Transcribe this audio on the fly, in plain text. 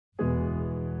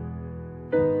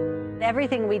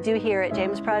Everything we do here at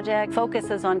James Project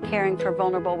focuses on caring for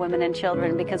vulnerable women and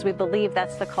children because we believe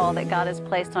that's the call that God has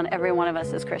placed on every one of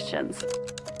us as Christians.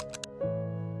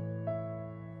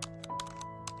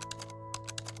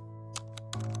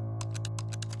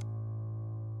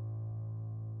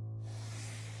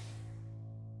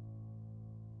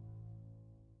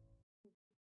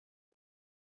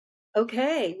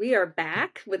 Okay, we are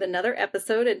back with another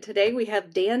episode, and today we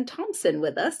have Dan Thompson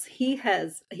with us. He's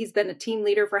been a team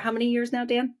leader for how many years now,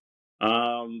 Dan?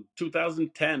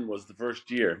 2010 was the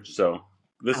first year, so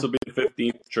this will be the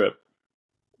 15th trip.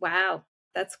 Wow,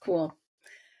 that's cool.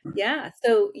 Yeah,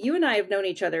 so you and I have known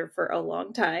each other for a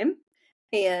long time,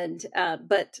 and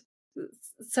but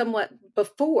somewhat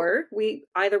before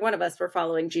either one of us were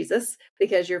following Jesus,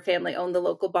 because your family owned the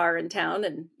local bar in town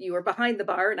and you were behind the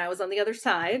bar and I was on the other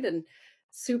side, and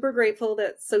super grateful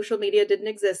that social media didn't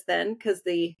exist then, because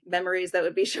the memories that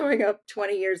would be showing up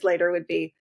 20 years later would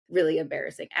be really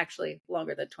embarrassing. Actually,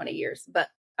 longer than 20 years, but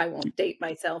I won't date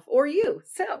myself or you.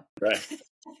 So, Right.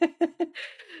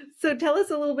 So tell us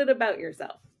a little bit about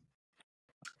yourself.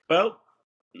 Well,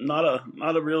 not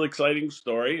a real exciting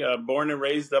story. Born and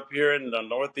raised up here in the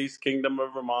Northeast Kingdom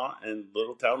of Vermont, in the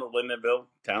little town of Lyndonville,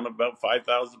 town of about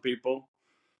 5,000 people.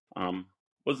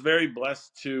 Was very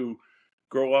blessed to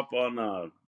grow up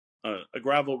on a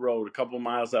gravel road a couple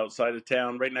miles outside of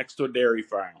town, right next to a dairy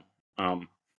farm.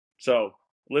 So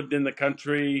lived in the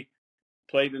country,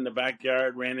 played in the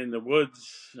backyard, ran in the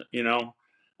woods,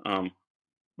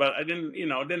 but I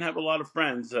didn't have a lot of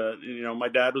friends. My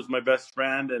dad was my best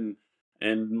friend,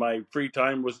 and my free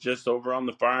time was just over on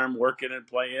the farm working and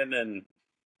playing, and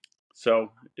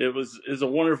so it was a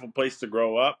wonderful place to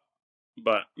grow up.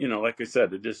 But like I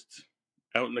said, it just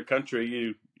out in the country,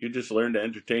 you just learn to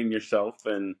entertain yourself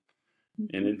and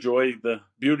enjoy the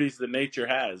beauties that nature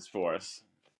has for us.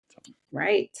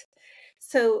 Right.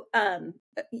 So,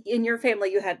 in your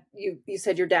family, you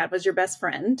said your dad was your best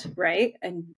friend, right?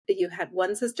 And you had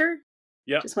one sister?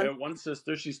 Yeah, I have one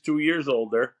sister. She's 2 years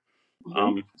older.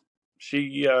 Mm-hmm.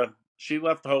 She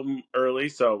left home early,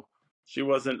 so she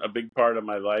wasn't a big part of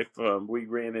my life. We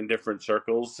ran in different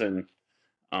circles, and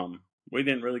we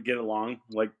didn't really get along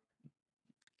like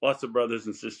lots of brothers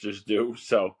and sisters do.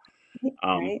 So,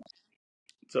 Right.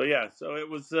 so it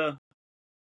was a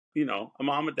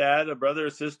mom, a dad, a brother,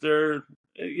 a sister.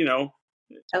 We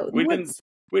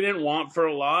didn't want for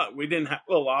a lot. We didn't have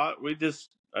a lot.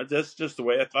 That's just the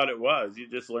way I thought it was. You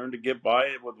just learned to get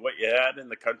by with what you had in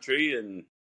the country, and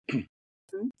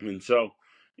and so,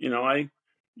 I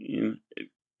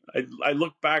I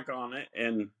look back on it,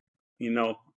 and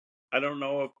I don't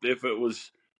know if it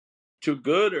was too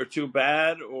good or too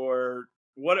bad or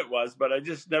what it was, but I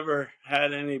just never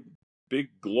had any big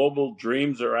global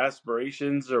dreams or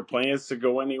aspirations or plans to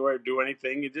go anywhere, do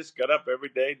anything. You just got up every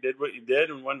day, did what you did,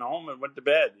 and went home and went to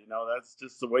bed. That's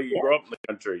just the way you grow up in the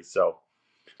country. So,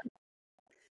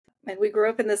 and we grew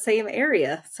up in the same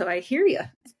area, so I hear you.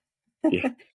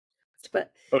 Yeah.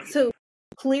 But okay. So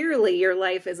clearly your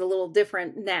life is a little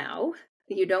different now.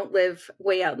 You don't live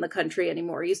way out in the country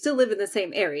anymore. You still live in the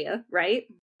same area, right?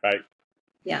 Right.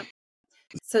 Yeah.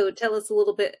 So tell us a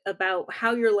little bit about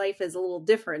how your life is a little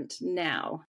different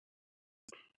now.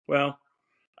 Well,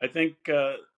 I think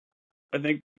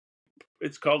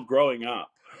it's called growing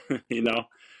up.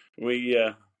 We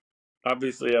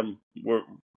obviously I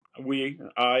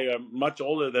am much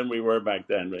older than we were back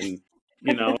then, and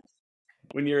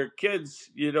when you're kids,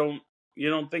 you don't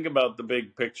think about the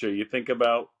big picture. You think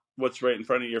about what's right in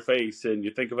front of your face, and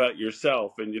you think about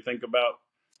yourself, and you think about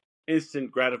instant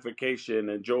gratification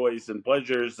and joys and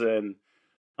pleasures, and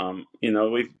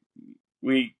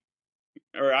we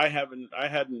or I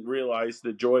hadn't realized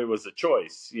that joy was a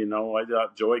choice. I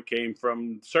thought joy came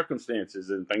from circumstances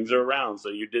and things are around. So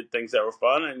you did things that were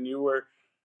fun, and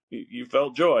you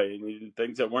felt joy, and you did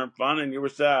things that weren't fun, and you were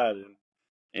sad,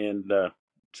 and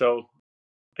so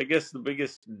I guess the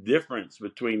biggest difference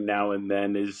between now and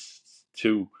then is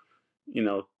to,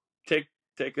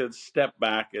 take a step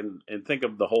back and think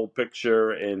of the whole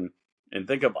picture, and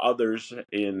think of others,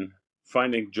 in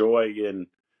finding joy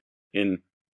in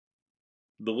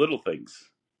the little things.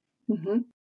 Mm-hmm.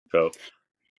 So,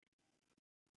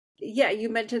 yeah, you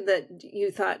mentioned that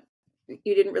you thought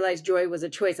you didn't realize joy was a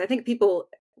choice. I think people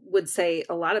would say,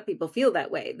 a lot of people feel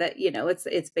that way, that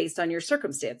it's based on your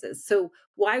circumstances. So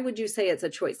why would you say it's a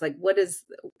choice? Like,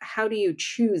 how do you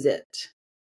choose it,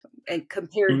 and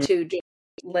compared to just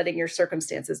letting your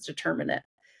circumstances determine it?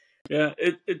 Yeah,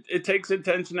 it takes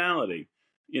intentionality.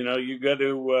 You got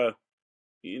to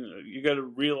you got to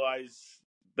realize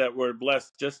that we're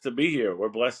blessed just to be here. We're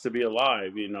blessed to be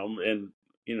alive. And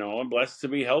I'm blessed to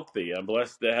be healthy. I'm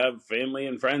blessed to have family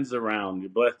and friends around. You're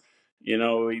blessed,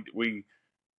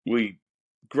 we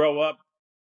grow up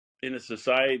in a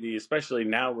society, especially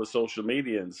now with social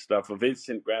media and stuff, of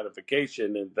instant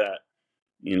gratification, and that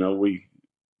you know we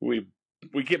we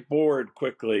get bored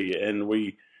quickly, and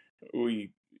we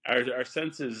our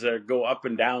senses go up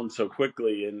and down so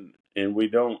quickly, and we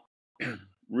don't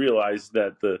realize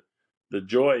that the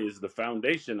joy is the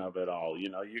foundation of it all.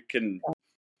 You can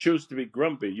choose to be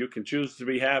grumpy, you can choose to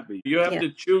be happy. Yeah. You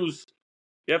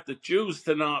have to choose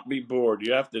to not be bored.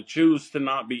 You have to choose to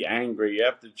not be angry. You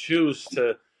have to choose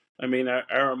to. I mean,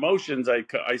 our emotions,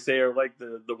 I say, are like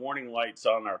the warning lights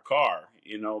on our car.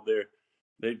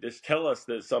 They just tell us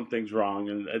that something's wrong,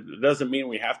 and it doesn't mean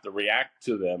we have to react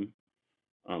to them.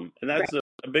 And Right. that's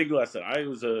a big lesson. I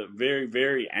was a very,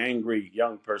 very angry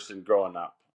young person growing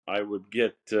up. I would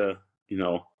get,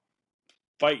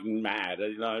 fighting mad.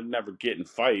 I'd never get in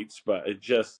fights, but it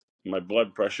just my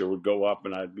blood pressure would go up,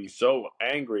 and I'd be so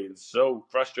angry and so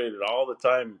frustrated all the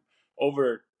time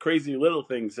over crazy little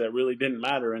things that really didn't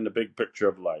matter in the big picture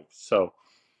of life. So,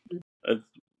 it's,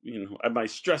 my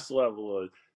stress level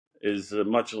is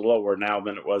much lower now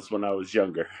than it was when I was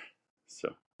younger.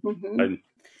 So, Mm-hmm. I,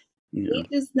 Age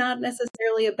is not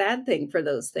necessarily a bad thing for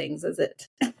those things, is it?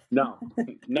 no,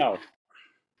 no.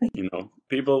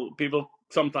 People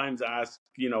sometimes ask,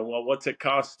 well, what's it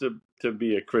cost to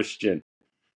be a Christian?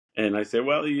 And I say,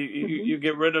 well, Mm-hmm. you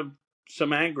get rid of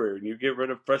some anger, and you get rid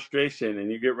of frustration, and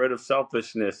you get rid of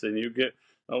selfishness, and you get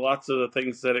lots of the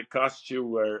things that it costs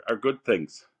you are good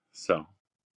things. So,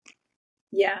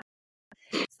 Yeah.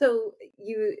 So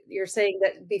you're saying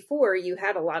that before you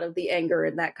had a lot of the anger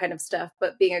and that kind of stuff,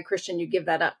 but being a Christian, you give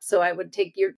that up. So I would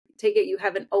take it you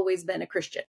haven't always been a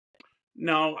Christian.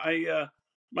 no,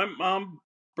 my mom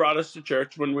brought us to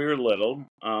church when we were little.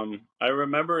 I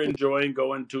remember enjoying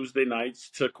going Tuesday nights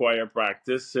to choir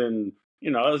practice, and,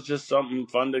 it was just something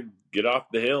fun to get off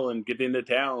the hill and get into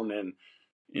town and,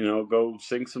 go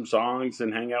sing some songs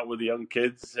and hang out with the young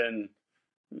kids. And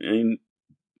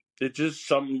it just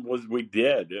something was we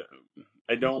did.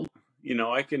 I Mhm. don't,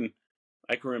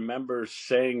 I can remember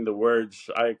saying the words,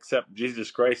 "I accept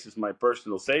Jesus Christ as my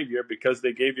personal savior," because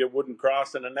they gave you a wooden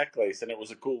cross and a necklace, and it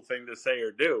was a cool thing to say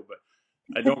or do. But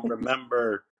I don't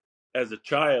remember as a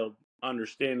child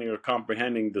understanding or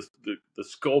comprehending the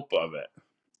scope of it.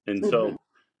 And Mhm. so,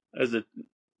 as a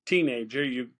teenager,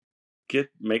 you get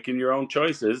making your own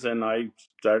choices, and I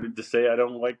started to say I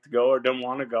don't like to go or don't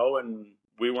want to go, and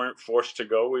we weren't forced to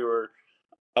go. We were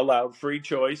allowed free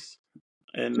choice,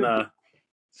 and Mhm.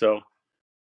 so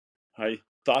I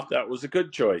thought that was a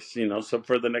good choice. So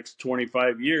for the next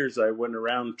 25 years, I went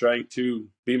around trying to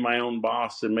be my own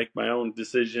boss and make my own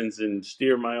decisions and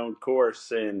steer my own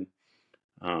course, and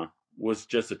uh, was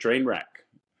just a train wreck.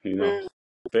 You know, Mm.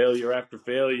 failure after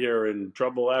failure, and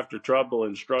trouble after trouble,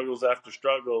 and struggles after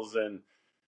struggles, and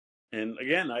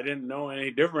again, I didn't know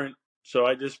any different, so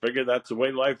I just figured that's the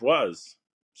way life was.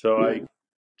 So I Mm.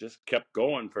 just kept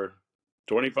going for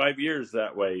 25 years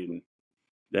that way, and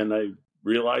then I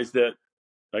realized that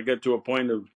I got to a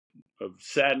point of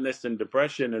sadness and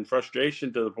depression and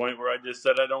frustration, to the point where I just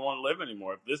said I don't want to live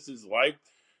anymore. If this is life,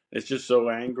 it's just so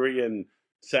angry and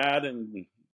sad, and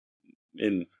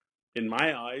in in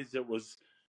my eyes, it was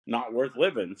not worth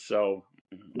living. So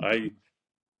I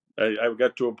I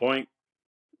got to a point,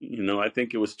 I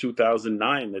think it was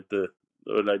 2009 that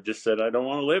I just said I don't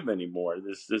want to live anymore.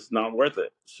 This is not worth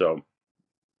it. So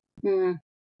Mm.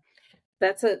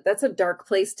 That's a dark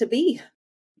place to be.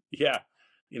 yeah,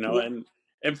 Yeah.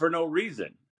 and for no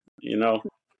reason. You know,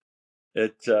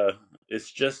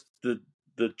 it's just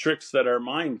the tricks that our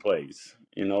mind plays.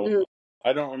 Mm.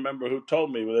 I don't remember who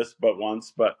told me this, but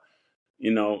once, but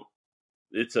you know,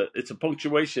 it's a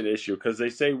punctuation issue, because they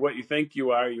say what you think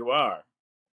you are,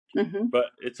 Mhm.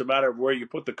 but it's a matter of where you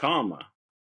put the comma,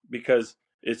 because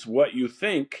it's what you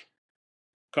think,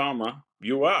 comma,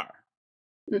 you are.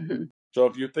 Mhm. So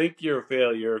if you think you're a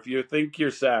failure, if you think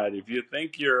you're sad, if you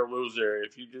think you're a loser,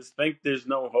 if you just think there's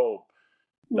no hope,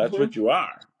 that's Mhm. what you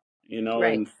are.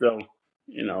 Right. And so,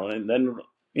 and then,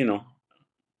 you know,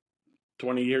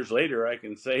 20 years later, I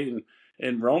can say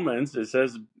in Romans, it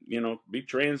says, be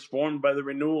transformed by the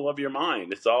renewal of your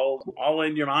mind. It's all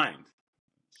in your mind. It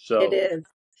So, is.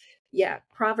 Yeah,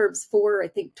 Proverbs 4, I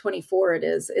think 24 it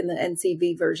is in the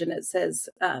NCV version. It says,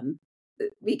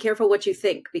 be careful what you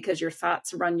think because your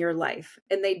thoughts run your life.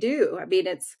 And they do. I mean,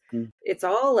 it's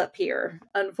all up here,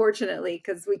 unfortunately,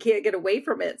 because we can't get away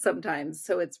from it sometimes.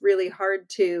 So it's really hard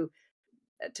to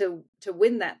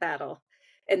win that battle.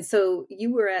 And so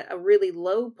you were at a really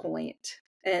low point.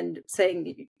 and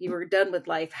saying you were done with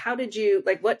life. How did you,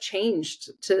 like, what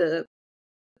changed to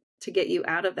get you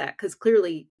out of that? Because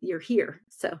clearly you're here.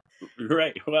 So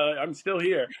Right. Well, I'm still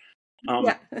here.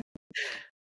 yeah.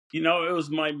 It was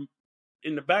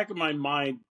in the back of my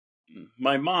mind,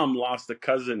 my mom lost a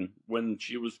cousin when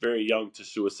she was very young to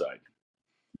suicide.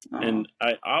 Oh. And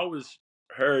I always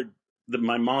heard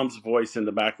my mom's voice in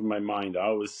the back of my mind,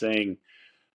 always saying,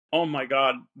 "Oh my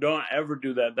God, don't ever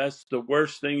do that. That's the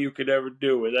worst thing you could ever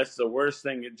do. That's the worst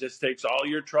thing. It just takes all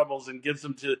your troubles and gives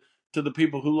them to the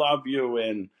people who love you."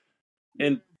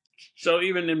 And so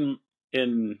even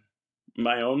in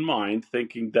my own mind,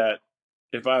 thinking that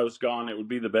if I was gone, it would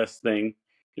be the best thing,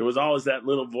 there was always that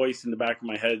little voice in the back of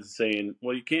my head saying,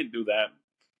 "Well, you can't do that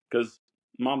because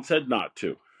Mom said not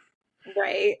to."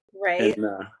 Right. And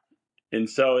Right.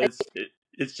 so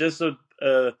it's just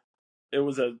it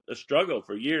was a struggle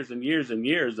for years and years and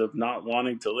years of not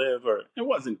wanting to live, or it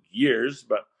wasn't years,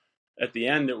 but at the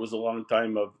end it was a long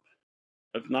time of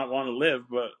not wanting to live,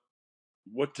 but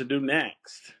what to do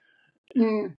next.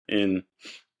 Mm. And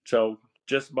so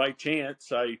just by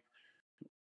chance, I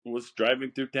was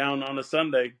driving through town on a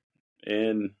Sunday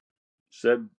and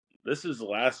said, "This is the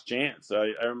last chance."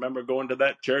 I remember going to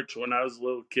that church when I was a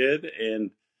little kid,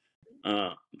 and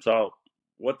so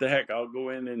what the heck? I'll go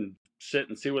in and sit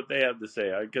and see what they have to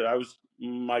say.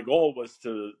 My goal was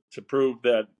to prove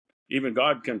that even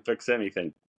God can fix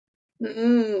anything.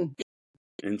 Mm.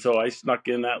 And so I snuck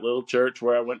in that little church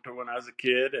where I went to when I was a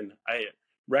kid, and I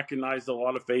recognized a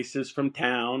lot of faces from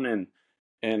town,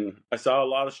 and I saw a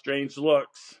lot of strange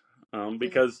looks,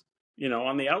 because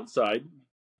on the outside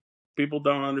people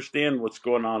don't understand what's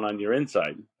going on your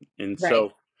inside. And Right.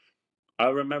 so I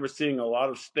remember seeing a lot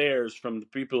of stares from the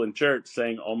people in church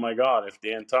saying, "Oh my God, if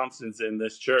Dan Thompson's in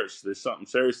this church, there's something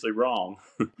seriously wrong."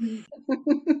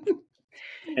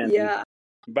 And Yeah.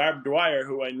 Barb Dwyer,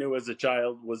 who I knew as a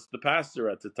child, was the pastor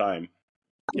at the time.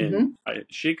 And Hmm.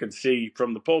 she could see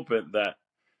from the pulpit that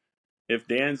if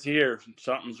Dan's here,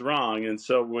 something's wrong. And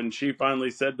so when she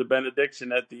finally said the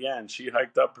benediction at the end, she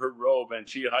hiked up her robe and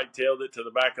she hightailed it to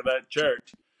the back of that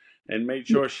church and made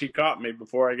sure she caught me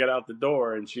before I got out the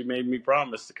door. And she made me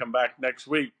promise to come back next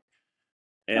week.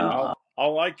 And Oh.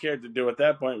 all I cared to do at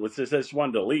that point was just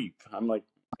wanted to leave. I'm like,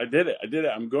 I did it.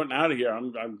 I'm going out of here.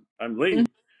 I'm leaving.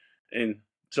 And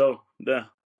so the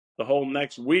whole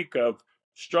next week of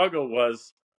struggle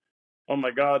was, oh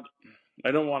my God,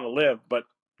 I don't want to live, but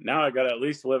now I got to at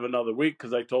least live another week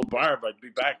because I told Barb I'd be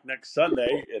back next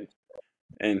Sunday,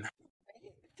 and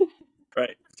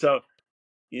right. So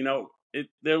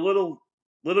they're little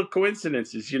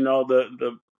coincidences.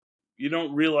 The you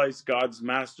don't realize God's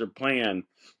master plan,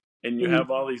 and you Mm. have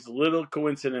all these little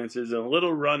coincidences and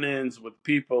little run-ins with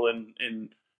people,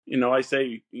 and I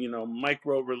say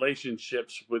micro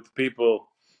relationships with people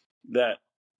that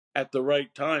at the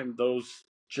right time, those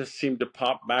just seem to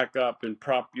pop back up and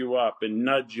prop you up and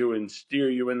nudge you and steer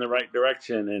you in the right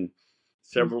direction. And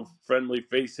several friendly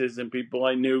faces and people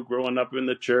I knew growing up in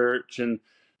the church, and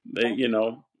they,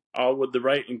 all with the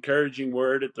right encouraging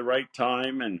word at the right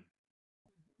time. And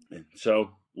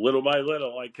so little by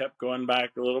little, I kept going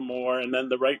back a little more. And then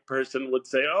the right person would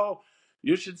say, "Oh,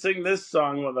 you should sing this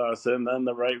song with us." And then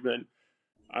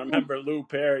I remember Lou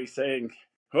Perry saying,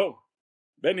 "Oh,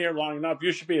 been here long enough.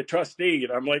 You should be a trustee."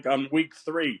 And I'm like, on week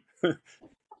 3.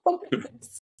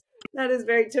 That is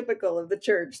very typical of the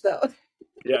church, though.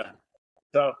 Yeah.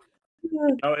 So,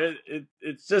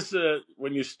 it's just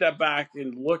when you step back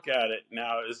and look at it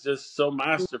now, it's just so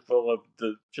masterful of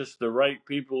the right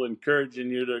people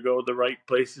encouraging you to go the right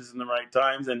places in the right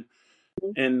times. And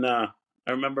I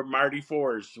remember Marty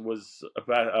Forrs was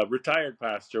a retired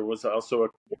pastor, was also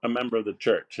a member of the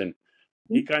church. And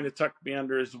he kind of tucked me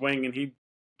under his wing, and he'd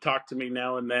talk to me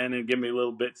now and then and give me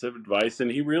little bits of advice.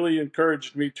 And he really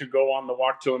encouraged me to go on the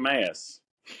Walk to Emmaus,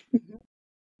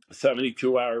 a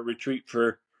 72-hour retreat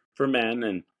for men.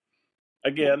 And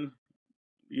again,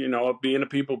 being a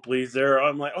people pleaser,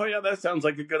 I'm like, "Oh yeah, that sounds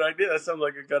like a good idea. That sounds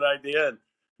like a good idea." And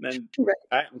then Right.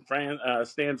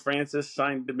 Stan Francis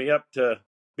signed me up to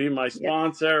be my Yeah.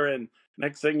 sponsor. And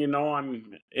next thing you know,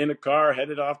 I'm in a car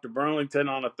headed off to Burlington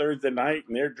on a Thursday night,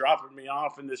 and they're dropping me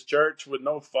off in this church with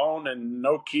no phone and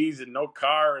no keys and no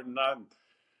car. And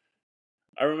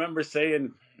I remember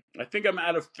saying, I think I'm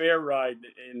at a fair ride,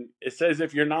 and it says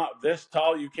if you're not this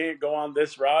tall, you can't go on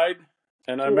this ride.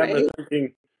 And I remember Right.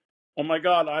 thinking, oh my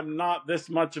God, I'm not this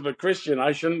much of a Christian.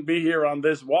 I shouldn't be here on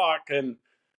this walk. And,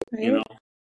 you know, Right.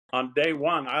 on day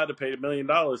one, I had to pay $1 million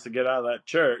to get out of that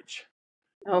church.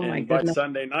 Oh my And by goodness.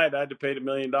 Sunday night, I had to pay $1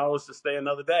 million to stay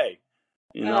another day.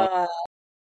 You know, Uh,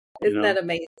 you isn't know, that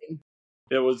amazing?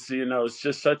 it was, it's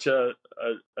just such a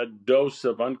dose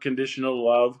of unconditional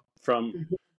love from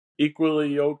Mhm.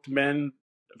 equally yoked men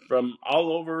from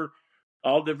all over,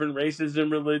 all different races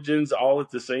and religions, all at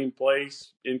the same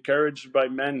place, encouraged by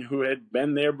men who had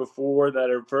been there before that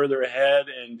are further ahead,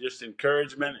 and just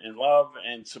encouragement and love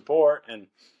and support. And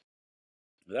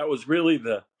that was really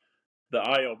the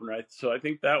eye opener. So I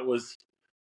think that was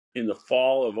in the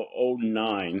fall of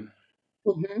 '09.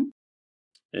 Mhm.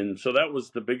 And so that was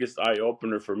the biggest eye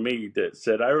opener for me. That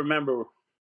said, I remember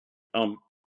um,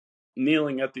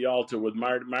 kneeling at the altar with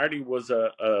Marty. Marty was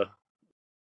a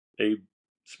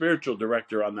spiritual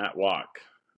director on that walk.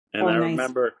 And Oh, I nice.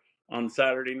 remember on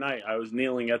Saturday night, I was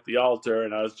kneeling at the altar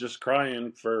and I was just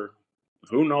crying for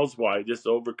who knows why, just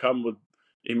overcome with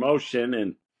emotion.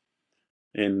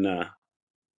 And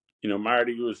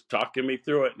Marty was talking me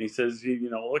through it. And he says,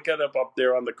 look at him up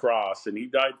there on the cross, and he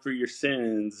died for your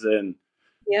sins.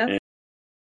 Yeah.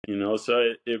 And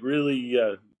so it really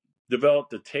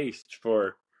developed a taste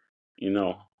for, you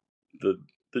know, the,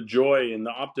 the joy and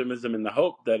the optimism and the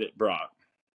hope that it brought.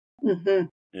 Mhm.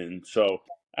 And so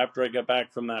after I got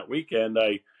back from that weekend,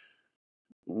 I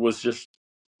was just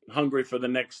hungry for the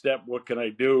next step. What can I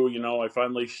do? I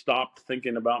finally stopped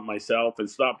thinking about myself and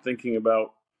stopped thinking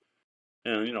about,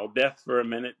 death for a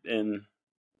minute. And Mhm.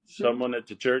 someone at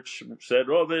the church said,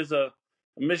 "Well, there's a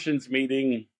missions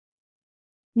meeting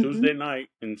Mhm. Tuesday night."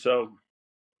 And so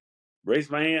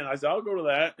raised my hand. I said, "I'll go to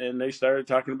that." And they started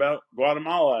talking about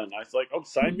Guatemala. And I was like, "Oh,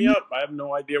 sign me Mhm. up. I have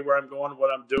no idea where I'm going,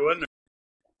 what I'm doing."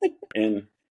 And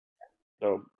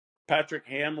so Patrick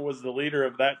Ham was the leader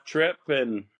of that trip.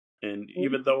 And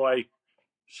even though I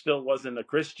still wasn't a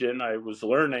Christian, I was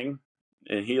learning,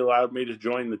 and he allowed me to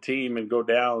join the team and go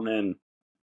down. And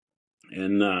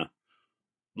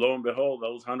lo and behold,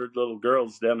 those 100 little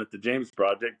girls down at the James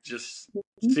Project just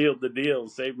sealed the deal,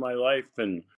 saved my life,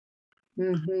 and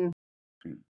Mhm.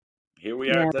 here we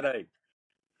are Yeah. today.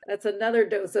 That's another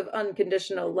dose of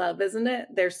unconditional love, isn't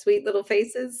it? Their sweet little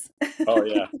faces. Oh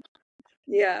yeah,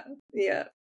 Yeah. Yeah.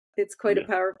 It's quite a yeah,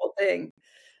 powerful thing.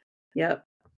 Yep.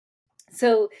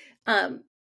 So, um,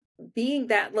 being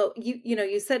that low,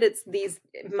 you said it's these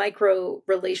micro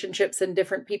relationships and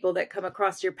different people that come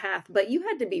across your path, but you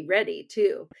had to be ready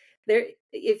too. There,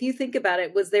 if you think about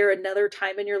it, was there another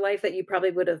time in your life that you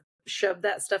probably would have shoved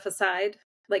that stuff aside?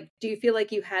 Like, do you feel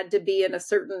like you had to be in a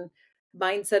certain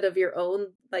mindset of your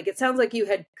own? Like, it sounds like you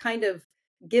had kind of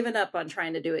given up on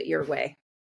trying to do it your way.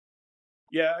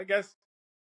 yeah. I guess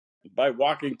by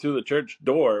walking through the church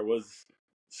door was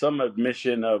some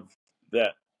admission of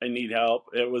that I need help.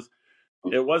 It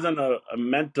wasn't a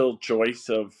mental choice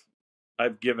of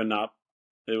I've given up.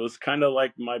 It was kind of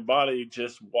like my body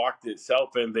just walked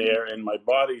itself in there, and my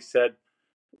body said,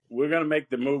 "We're going to make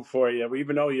the move for you,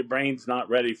 even though your brain's not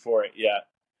ready for it yet."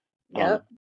 Yep.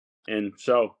 And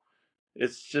so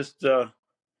it's just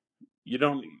you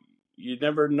don't you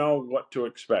never know what to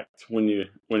expect when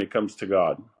it comes to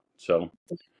God. So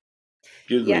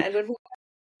excuse Yeah. me, And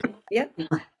yep.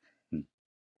 When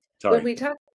sorry. we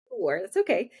talked before, that's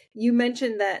okay. You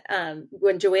mentioned that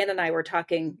when Joanne and I were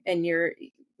talking, and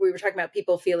we were talking about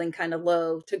people feeling kind of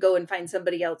low to go and find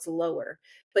somebody else lower.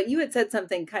 But you had said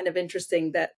something kind of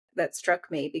interesting that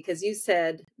struck me, because you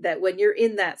said that when you're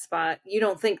in that spot, you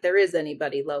don't think there is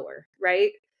anybody lower,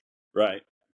 right? Right?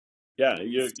 Yeah,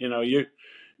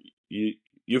 you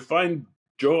you find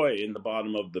joy in the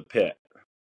bottom of the pit.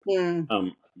 Mm,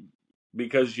 Um,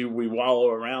 because we wallow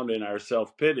around in our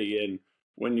self pity, and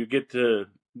when you get to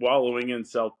wallowing in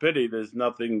self pity, there's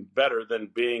nothing better than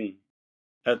being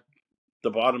at the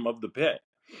bottom of the pit.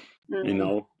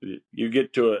 mm, You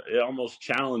get to it almost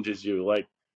challenges you, like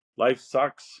life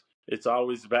sucks, it's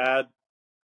always bad.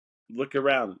 Look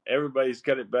around, everybody's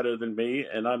got it better than me,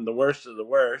 and I'm the worst of the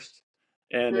worst.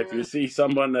 And if you mm, see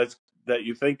someone that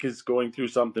you think is going through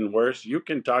something worse, you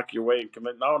can talk your way and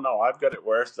commit, no, I've got it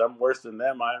worse, I'm worse than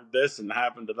them, I'm this and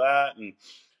happened to that. mm,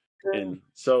 And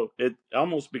so it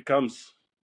almost becomes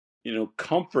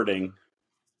comforting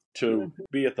to mm,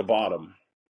 be at the bottom.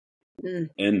 mm,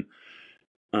 And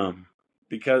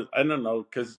because I don't know,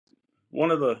 because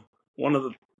one of the one of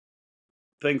the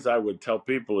things I would tell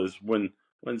people is when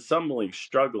somebody's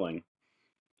struggling,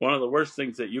 one of the worst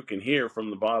things that you can hear from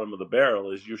the bottom of the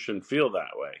barrel is you shouldn't feel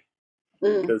that way,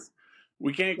 mm. because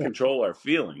we can't Yeah. control our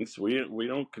feelings. We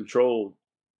don't control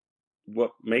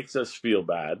what makes us feel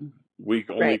bad. We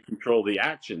only Right. control the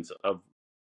actions of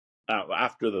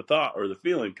after the thought or the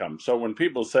feeling comes. So when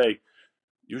people say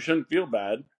you shouldn't feel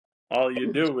bad, all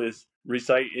you do is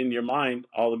recite in your mind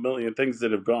all the million things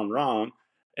that have gone wrong,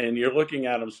 and you're looking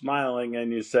at them smiling,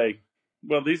 and you say,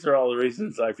 "Well, these are all the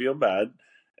reasons I feel bad,"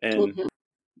 and Mhm.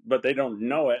 but they don't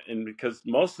know it. And because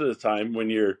most of the time when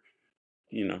you're,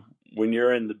 you know, when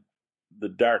you're in the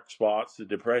dark spots, the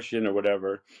depression or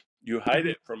whatever, you hide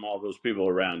Mhm. it from all those people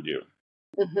around you.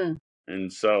 Mhm.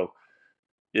 And so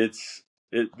it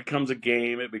becomes a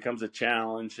game, it becomes a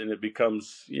challenge, and it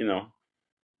becomes,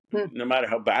 Hmm. no matter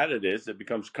how bad it is, it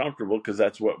becomes comfortable because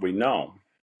that's what we know.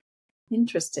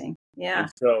 Interesting. And Yeah.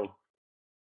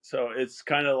 so it's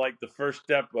kind of like the first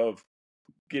step of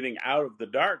getting out of the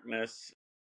darkness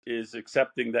is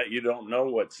accepting that you don't know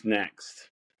what's next.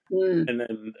 Mm. And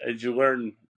then as you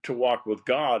learn to walk with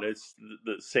God, it's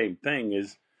the same thing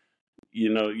is,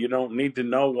 you don't need to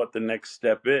know what the next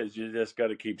step is. You just got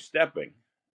to keep stepping.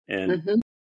 And Mhm.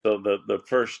 so the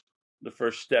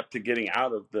first step to getting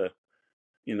out of the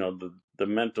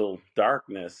mental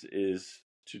darkness is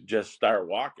to just start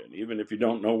walking, even if you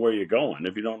don't know where you're going,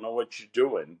 if you don't know what you're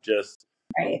doing,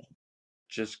 Right.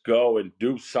 just go and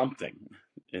do something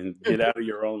and get out of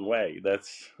your own way.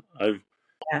 I've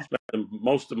Yeah. spent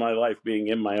most of my life being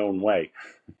in my own way.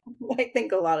 I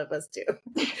think a lot of us do.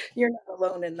 You're not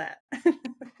alone in that.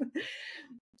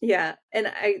 Yeah,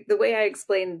 and the way I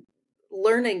explain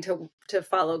learning to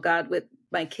follow God with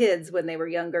my kids when they were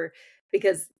younger,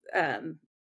 because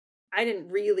I didn't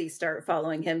really start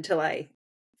following him till I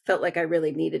felt like I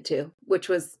really needed to, which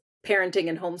was parenting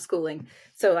and homeschooling.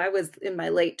 So I was in my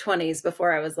late 20s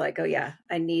before I was like, oh yeah,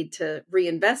 I need to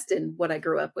reinvest in what I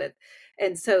grew up with.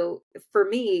 And so for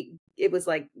me, it was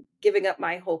like giving up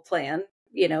my whole plan,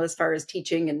 as far as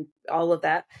teaching and all of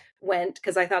that went,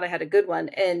 because I thought I had a good one,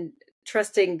 and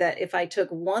trusting that if I took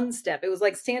one step, it was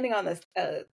like standing on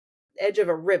the edge of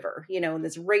a river, in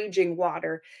this raging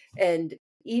water. And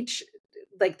each,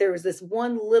 like, there was this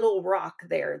one little rock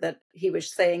there that he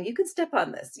was saying, you can step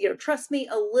on this, trust me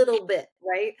a little bit.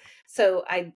 Right. So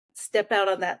I stepped out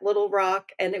on that little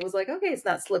rock, and it was like, okay, it's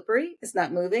not slippery, it's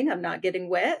not moving, I'm not getting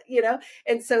wet.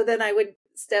 And so then I would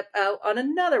step out on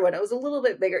another one, it was a little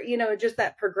bit bigger, just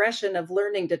that progression of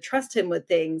learning to trust him with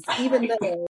things, even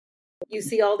though you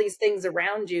see all these things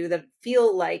around you that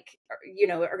feel like,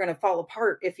 are going to fall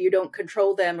apart if you don't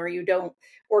control them or you don't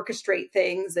orchestrate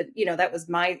things. And that was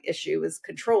my issue, is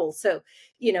control. So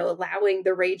allowing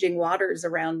the raging waters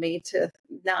around me to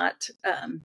not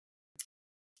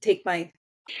take my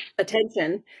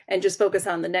attention and just focus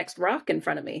on the next rock in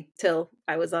front of me, till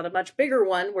I was on a much bigger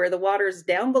one where the water's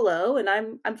down below and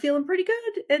I'm feeling pretty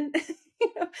good. And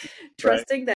you know, Right.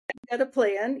 trusting that I got a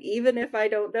plan even if I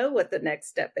don't know what the next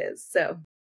step is. So,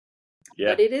 Yeah.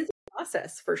 but it is a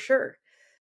process for sure.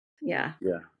 Yeah.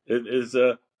 Yeah. It is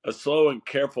a slow and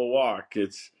careful walk.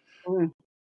 Mm.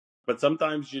 But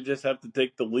sometimes you just have to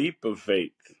take the leap of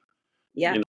faith.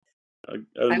 Yeah. You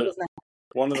I know, was not.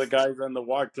 one of the guys on the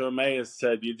walk to Emmaus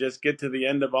said, you just get to the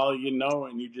end of all you know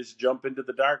and you just jump into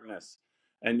the darkness.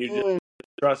 And you just Mm.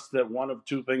 trust that one of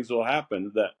two things will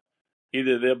happen, that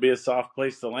either there'll be a soft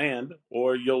place to land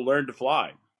or you'll learn to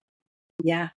fly.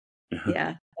 Yeah.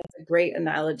 Yeah. That's a great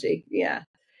analogy. Yeah. It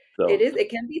So, is. It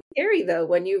can be scary though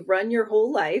when you run your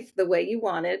whole life the way you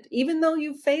wanted, even though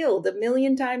you failed a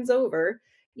million times over.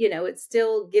 It's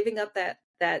still giving up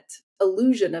that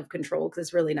illusion of control, because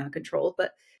it's really not control,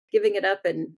 but giving it up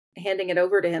and handing it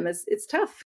over to him it's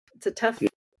tough. It's a tough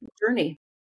journey.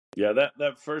 yeah,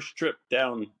 that first trip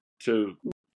down to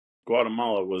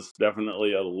Guatemala was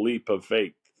definitely a leap of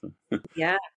faith.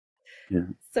 Yeah. Yeah.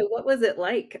 So what was it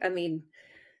like? I mean,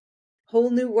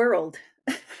 whole new world.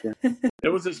 Yeah. It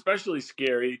was especially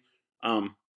scary.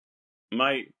 Um,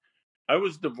 my I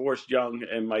was divorced young,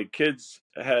 and my kids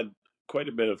had quite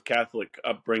a bit of Catholic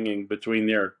upbringing between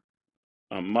their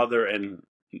mother and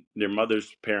their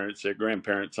mother's parents, their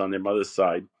grandparents on their mother's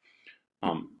side.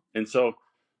 And so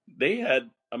they had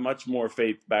a much more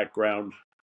faith background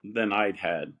than I'd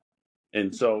had.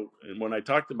 And so when I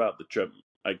talked about the trip,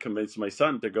 I convinced my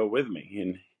son to go with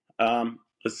me. And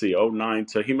let's see, '09.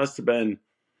 So he must have been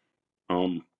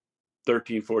um,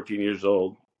 13, 14 years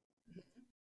old.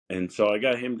 And so I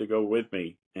got him to go with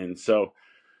me. And so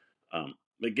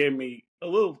it gave me a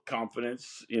little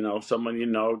confidence,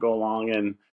 someone go along,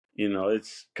 and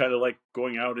it's kind of like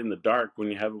going out in the dark when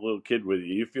you have a little kid with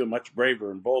you. You feel much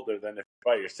braver and bolder than if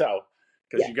by yourself,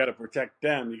 because Yeah. you got to protect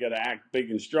them, you got to act big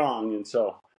and strong. And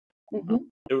so Hmm.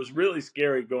 it was really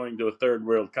scary going to a third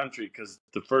world country, because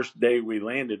the first day we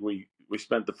landed, we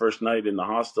spent the first night in the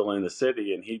hostel in the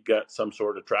city, and he got some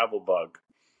sort of travel bug.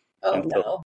 Oh And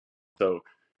so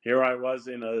here I was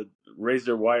in a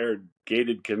razor wire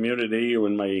gated community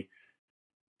when my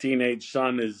teenage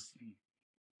son is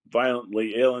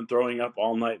violently ill and throwing up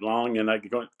all night long, and I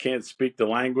can't speak the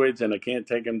language, and I can't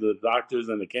take him to the doctors,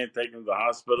 and I can't take him to the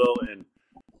hospital. And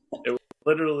it was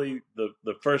literally the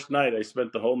first night I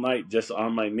spent the whole night just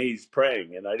on my knees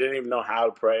praying, and I didn't even know how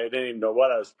to pray. I didn't even know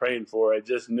what I was praying for. I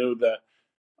just knew that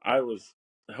I was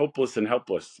hopeless and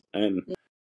helpless, and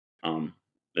um,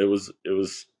 it was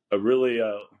a really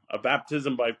a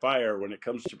baptism by fire when it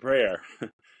comes to prayer.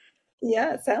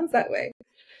 Yeah, it sounds that way.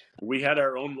 We had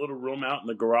our own little room out in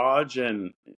the garage,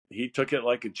 and he took it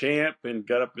like a champ and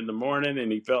got up in the morning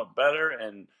and he felt better,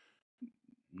 and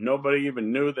nobody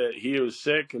even knew that he was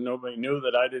sick, and nobody knew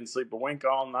that I didn't sleep a wink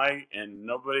all night, and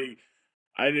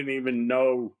I didn't even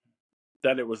know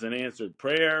that it was an answered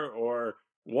prayer or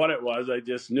what it was. I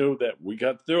just knew that we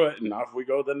got through it, and off we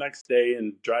go the next day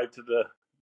and drive to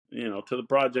the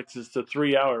projects. It's a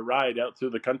 3-hour ride out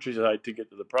through the countryside to get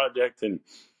to the project, and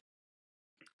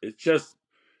it's just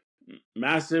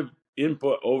massive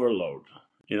input overload.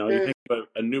 You Mm, think about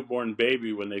a newborn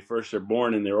baby when they first are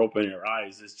born and they're opening their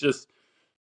eyes. It's just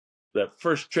that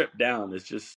first trip down is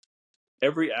just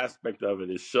every aspect of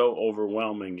it is so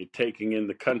overwhelming. You're taking in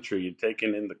the country, you're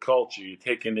taking in the culture, you're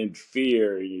taking in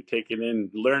fear, you're taking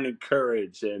in learning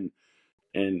courage, and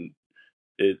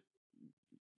it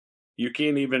you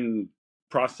can't even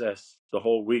process the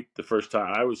whole week the first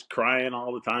time. I was crying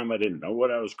all the time. I didn't know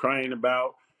what I was crying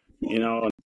about, you know,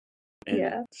 and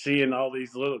yeah, seeing all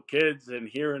these little kids and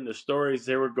hearing the stories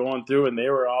they were going through, and they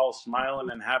were all smiling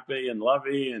and happy and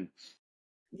lovey, and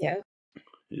yeah.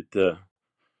 it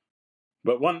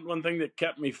but one thing that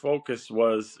kept me focused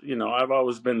was, I've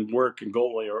always been work and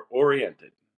goal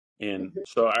oriented. And Mhm.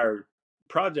 so our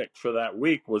project for that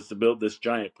week was to build this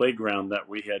giant playground that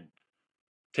we had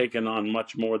taken on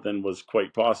much more than was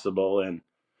quite possible. And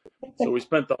so we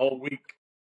spent the whole week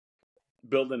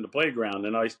building the playground,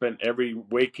 and I spent every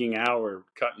waking hour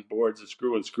cutting boards and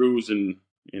screwing screws, and,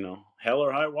 hell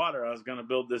or high water, I was going to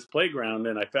build this playground.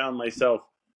 And I found myself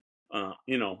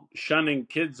shunning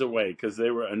kids away because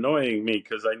they were annoying me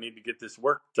because I need to get this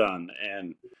work done.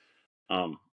 And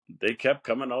um, they kept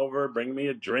coming over, bringing me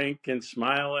a drink and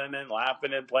smiling and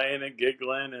laughing and playing and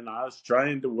giggling. And I was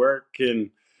trying to work,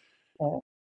 and Yeah.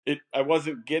 I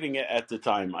wasn't getting it at the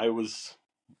time. I was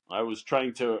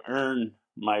trying to earn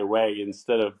my way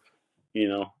instead of, you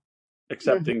know, Mhm.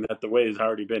 accepting that the way has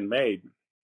already been made.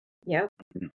 Yeah.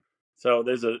 So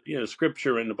there's a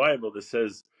scripture in the Bible that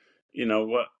says,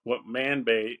 what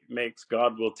makes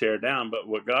God will tear down, but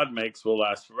what God makes will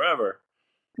last forever.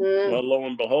 Mm. Well, lo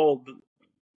and behold,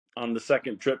 on the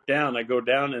second trip down, I go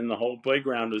down and the whole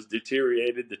playground was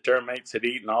deteriorated. The termites had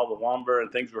eaten all the lumber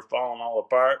and things were falling all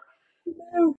apart.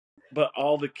 No. But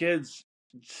all the kids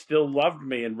still loved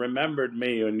me and remembered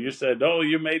me. And you said, "Oh,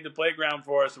 you made the playground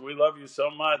for us. And we love you so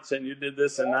much. And you did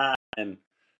this and that." And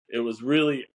it was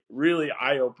really, really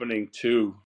eye opening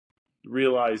to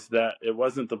realize that it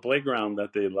wasn't the playground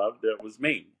that they loved, it was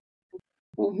me.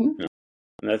 Hmm. And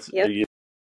that's Yep.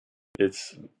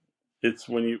 it's it's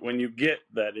when you get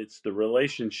that it's the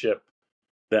relationship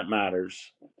that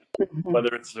matters, Hmm.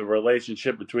 whether it's the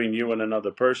relationship between you and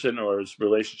another person or it's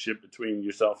relationship between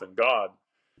yourself and God.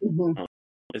 Hmm. um,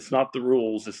 it's not the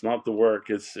rules, it's not the work,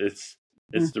 it's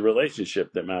the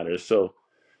relationship that matters. So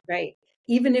Right.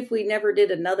 Even if we never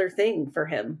did another thing for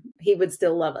him, he would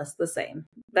still love us the same.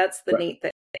 That's the right, neat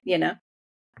thing, you know?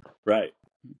 right.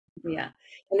 Yeah.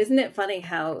 And isn't it funny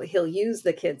how he'll use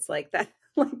the kids like that?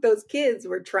 Like those kids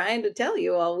were trying to tell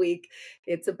you all week,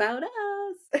 it's about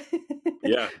us.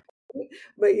 Yeah,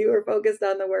 But you were focused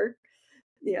on the work.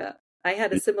 Yeah. I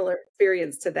had a similar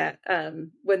experience to that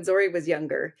when Zori was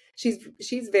younger.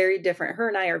 She's very different. Her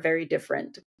and I are very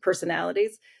different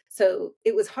personalities. So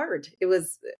it was hard. It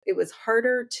was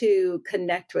harder to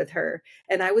connect with her.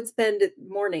 And I would spend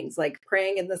mornings like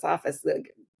praying in this office,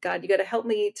 like, God, you got to help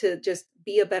me to just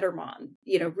be a better mom,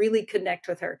 really connect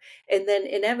with her. And then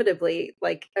inevitably,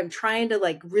 like I'm trying to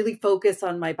like really focus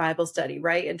on my Bible study,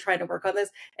 right? And trying to work on this,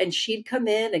 and she'd come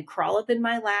in and crawl up in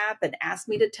my lap and ask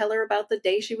me to tell her about the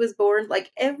day she was born,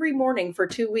 like every morning for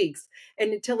 2 weeks.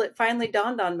 And until it finally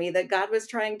dawned on me that God was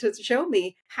trying to show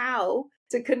me how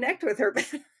to connect with her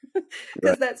better. right.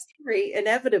 Because that story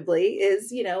inevitably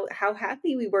is, how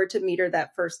happy we were to meet her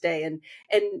that first day. And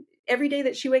every day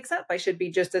that she wakes up, I should be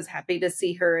just as happy to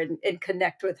see her and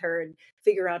connect with her and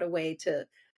figure out a way to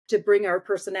bring our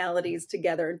personalities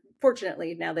together. And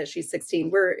fortunately, now that she's 16,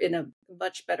 we're in a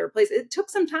much better place. It took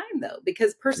some time though,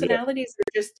 because Yeah, personalities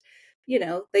are just,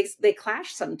 they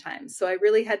clash sometimes. So I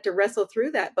really had to wrestle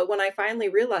through that. But when I finally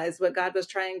realized what God was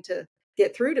trying to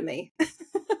get through to me,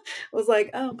 I was like,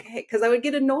 oh, okay. Because I would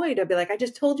get annoyed. I'd be like, I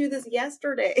just told you this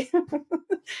yesterday.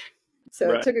 So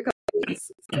it right. took a couple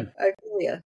weeks. So I feel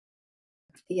you.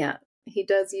 Yeah, he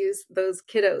does use those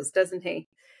kiddos, doesn't he?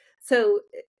 So,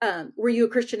 were you a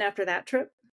Christian after that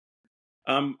trip?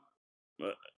 Um,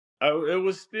 it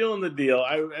was still in the deal.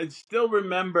 I still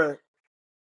remember.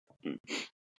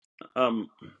 Um,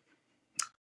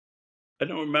 I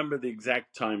don't remember the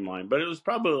exact timeline, but it was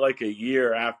probably like a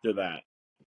year after that.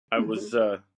 I Hmm. was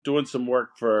doing some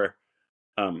work for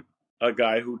um, a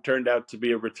guy who turned out to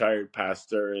be a retired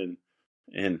pastor, and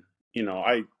you know,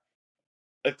 I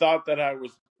thought that I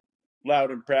was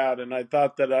loud and proud, and I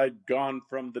thought that I'd gone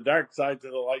from the dark side to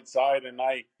the light side, and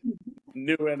I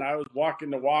knew, and I was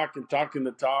walking the walk and talking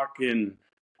the talk,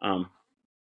 um,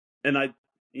 and I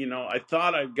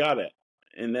thought I got it,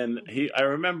 and then I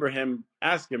remember him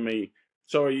asking me,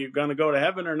 "So are you going to go to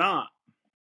heaven or not?"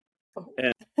 Oh,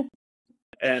 And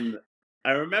and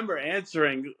I remember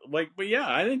answering like, "Well, yeah,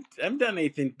 I haven't done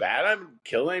anything bad. I haven't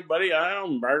killed anybody. I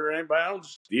don't murder anybody. I don't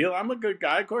steal. I'm a good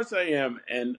guy. Of course I am."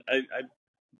 And I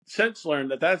since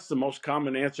learned that that's the most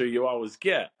common answer you always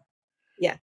get.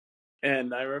 yeah.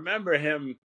 And I remember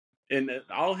him in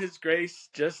all his grace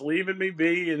just leaving me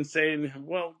be and saying,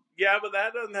 "Well, yeah, but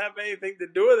that doesn't have anything to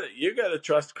do with it. You got to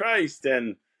trust Christ."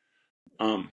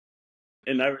 Um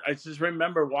and I just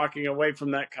remember walking away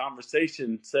from that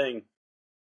conversation saying,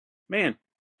 "Man,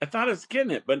 I thought I was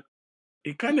getting it, but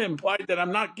he kind of implied that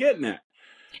I'm not getting it."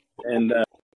 And and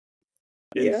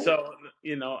Yeah. so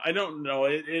I don't know.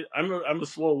 I'm a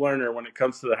slow learner when it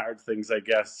comes to the hard things, I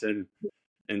guess.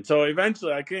 And so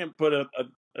eventually, I can't put a,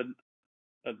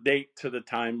 a date to the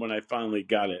time when I finally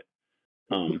got it.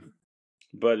 Um,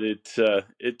 but it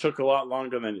took a lot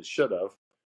longer than it should have.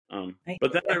 I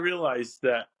But hear then I ya. realized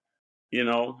that you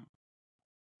know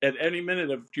at any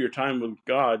minute of your time with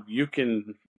God, you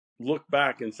can look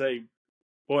back and say,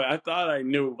 "Boy, I thought I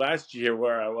knew last year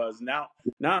where I was. Now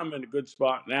I'm in a good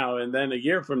spot now." And then a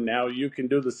year from now, you can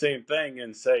do the same thing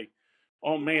and say,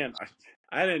 "Oh man,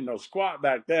 I didn't know squat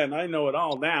back then. I know it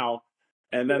all now."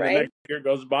 And then the Right. next year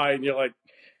goes by, and you're like,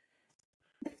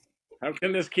 "How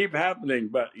can this keep happening?"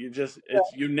 But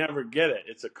you never get it.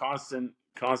 It's a constant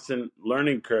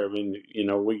learning curve, and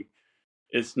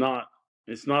it's not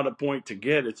it's not a point to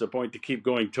get. It's a point to keep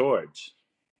going towards.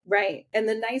 Right. And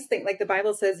the nice thing, like the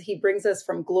Bible says, he brings us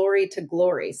from glory to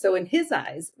glory. So in his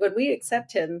eyes, when we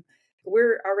accept him,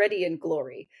 we're already in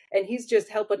glory. And he's just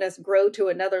helping us grow to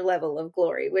another level of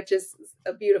glory, which is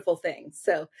a beautiful thing.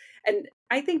 So, and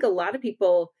I think a lot of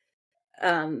people,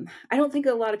 I don't think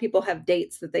a lot of people have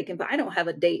dates that they can put. I don't have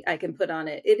a date I can put on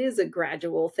it. It is a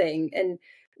gradual thing. And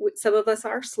some of us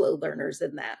are slow learners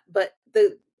in that. But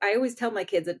I always tell my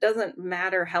kids it doesn't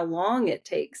matter how long it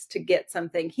takes to get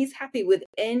something. He's happy with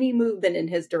any movement in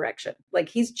his direction. Like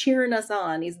he's cheering us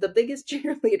on. He's the biggest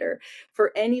cheerleader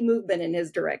for any movement in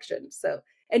his direction. So,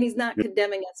 and he's not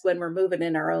condemning us when we're moving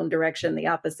in our own direction the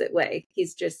opposite way.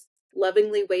 He's just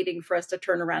lovingly waiting for us to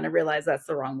turn around and realize that's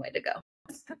the wrong way to go.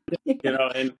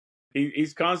 And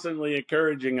he's constantly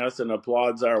encouraging us and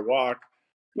applauds our walk.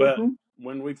 But Mhm.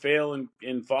 when we fail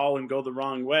and fall and go the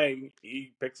wrong way,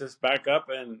 he picks us back up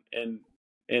and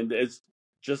it's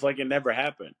just like it never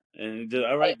happened. And just,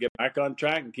 all Right. right, get back on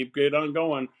track and keep good on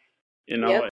going. You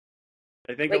know, Yep.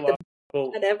 I think Like the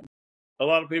people, whatever. a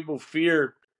lot of people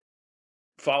fear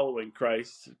following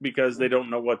Christ because they don't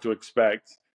know what to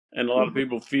expect, and a lot of Mhm.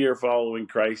 people fear following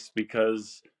Christ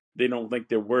because they don't think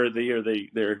they're worthy or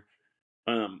they're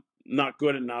not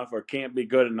good enough or can't be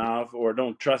good enough or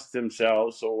don't trust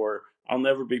themselves or I'll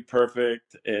never be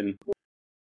perfect. And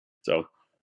so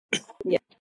Yeah,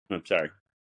 I'm sorry.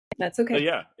 that's But okay.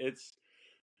 yeah,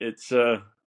 it's uh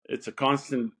it's a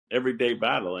constant everyday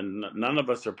battle, and none of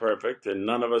us are perfect, and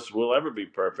none of us will ever be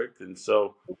perfect. And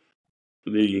so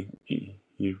the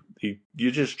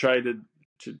you just try to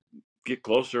get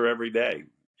closer every day.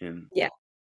 And Yeah.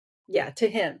 Yeah, to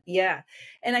him. Yeah.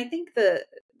 And I think the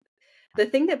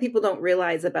thing that people don't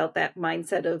realize about that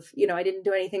mindset of, I didn't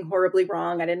do anything horribly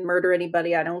wrong. I didn't murder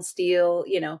anybody. I don't steal,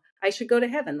 I should go to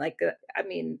heaven. Like, I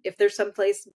mean, if there's some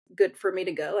place good for me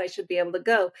to go, I should be able to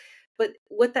go. But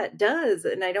what that does,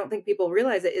 and I don't think people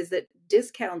realize it, is that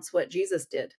discounts what Jesus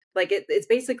did. Like it's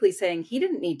basically saying he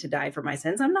didn't need to die for my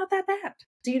sins. I'm not that bad.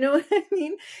 Do you know what I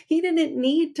mean? He didn't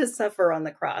need to suffer on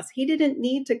the cross. He didn't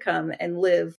need to come and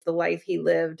live the life he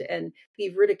lived and be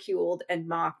ridiculed and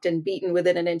mocked and beaten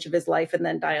within an inch of his life and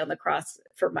then die on the cross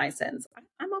for my sins.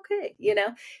 I'm okay.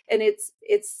 And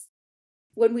it's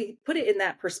when we put it in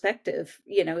that perspective,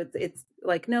 it's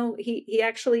like, no, he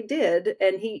actually did.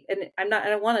 And I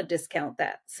don't want to discount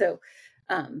that. So,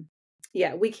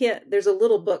 yeah, we can't, there's a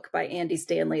little book by Andy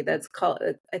Stanley that's called,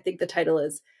 I think the title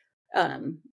is,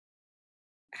 um,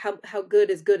 how good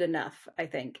is good enough, I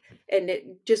think. And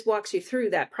it just walks you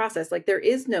through that process. Like there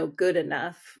is no good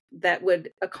enough that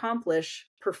would accomplish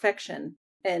perfection.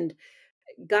 And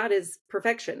God is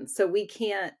perfection, so we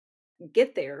can't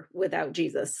get there without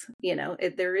Jesus. He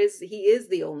is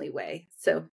the only way.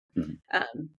 So, Mhm.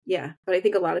 yeah, but I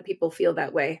think a lot of people feel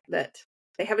that way, that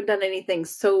they haven't done anything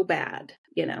so bad.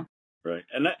 Right.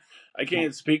 And I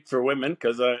can't speak for women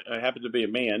because I happen to be a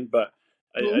man, but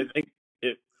I Mhm. think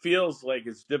it feels like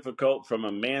it's difficult from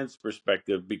a man's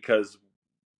perspective because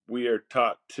we are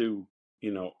taught to,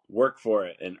 work for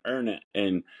it and earn it,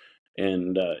 and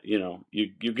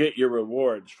you get your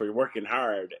rewards for working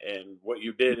hard and what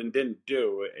you did and didn't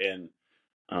do,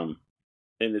 um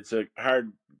and it's a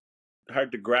hard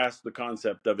to grasp the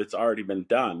concept of it's already been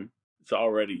done. It's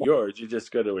already yours. You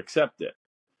just got to accept it.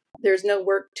 There's no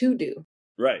work to do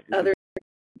Right. other,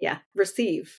 yeah,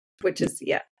 receive, which is,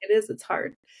 yeah, it is. It's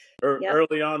hard. Yep.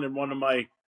 Early on in one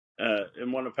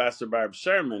of Pastor Barb's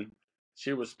sermon,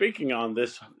 she was speaking on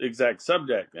this exact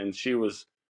subject, and she was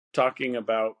talking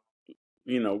about,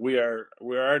 we're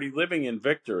already living in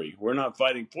victory. We're not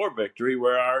fighting for victory.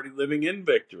 We're already living in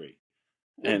victory.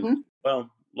 And Hmm. well,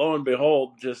 lo and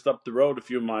behold, just up the road a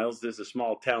few miles, there's a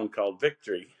small town called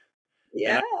Victory.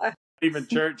 And I Yeah. leaving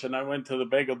church, and I went to the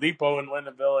Bagel Depot in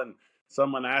Lindenville, and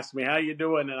someone asked me, "How you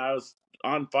doing?" And I was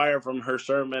on fire from her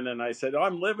sermon, and I said, "Oh,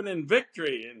 I'm living in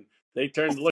Victory." And they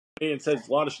turned to look at me and said, "There's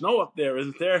a lot of snow up there,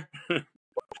 isn't there?"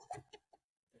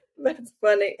 That's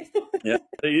funny. Yeah,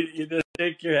 so you just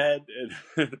shake your head and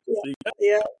Yeah. see.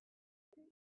 Yeah.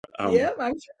 Um, Yeah.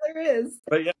 I'm sure there is.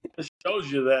 but yeah, it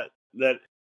shows you that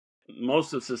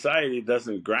most of society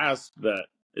doesn't grasp that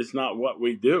it's not what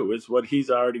we do; it's what He's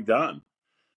already done.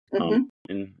 Hmm.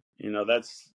 And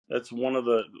that's one of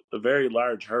the very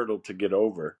large hurdle to get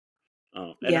over.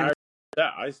 And Yeah.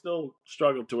 I still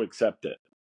struggle to accept it.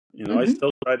 I Hmm.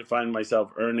 still try to find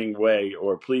myself earning way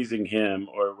or pleasing Him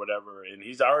or whatever, and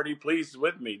He's already pleased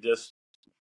with me just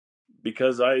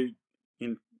because you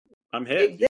know, I'm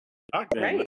His. Exist. Talk to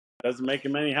Him. It Right. doesn't make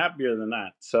Him any happier than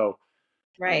that. So,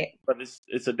 Right. but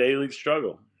it's a daily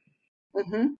struggle.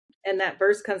 Hmm. And that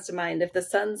verse comes to mind: if the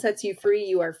sun sets you free,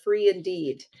 you are free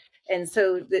indeed. And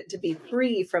so that to be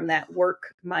free from that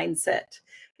work mindset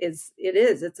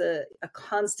it's a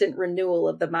constant renewal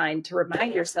of the mind, to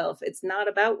remind yourself it's not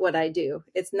about what I do.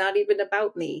 It's not even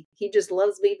about me. He just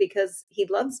loves me because he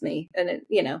loves me. And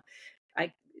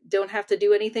I don't have to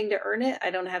do anything to earn it.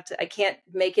 I can't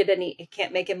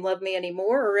make him love me any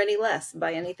more or any less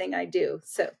by anything I do.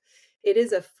 So it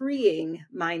is a freeing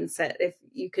mindset if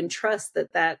you can trust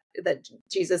that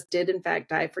Jesus did in fact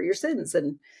die for your sins,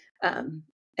 um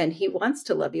and he wants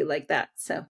to love you like that.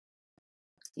 So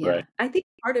Right. yeah, I think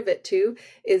part of it too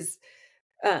is,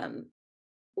 um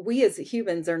we as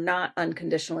humans are not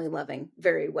unconditionally loving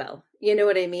very well. You know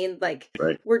what I mean? Like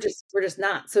Right. we're just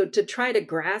not. So to try to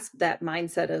grasp that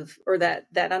mindset of, or that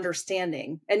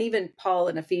understanding, and even Paul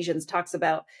in Ephesians talks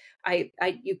about,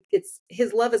 it's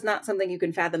his love is not something you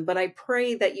can fathom, but I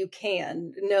pray that you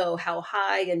can know how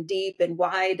high and deep and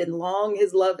wide and long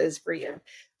his love is for you,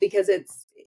 because it,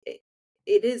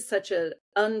 it is such an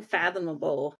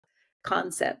unfathomable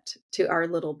concept to our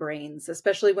little brains,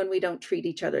 especially when we don't treat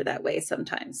each other that way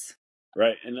sometimes.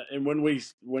 Right. And when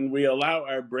we allow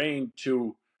our brain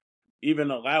to even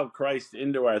allow Christ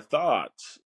into our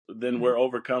thoughts, then we're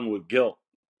overcome with guilt,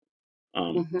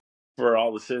 um, Mhm. for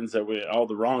all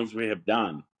the wrongs we have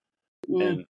done,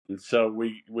 Mm. and so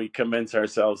we convince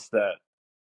ourselves that,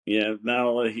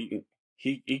 no, he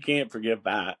can't forgive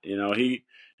that,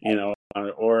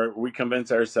 or we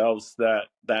convince ourselves that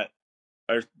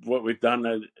what we've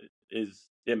done is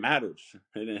it matters,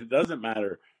 and it doesn't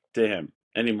matter to Him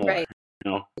anymore. Right,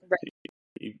 You know, right.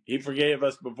 he forgave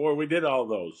us before we did all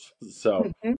those.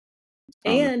 So, Mhm. um,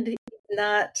 And he's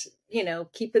not,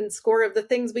 keeping score of the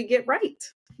things we get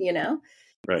right, you know?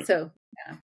 right. So,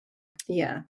 yeah,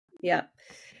 yeah, yeah.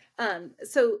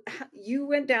 So you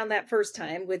went down that first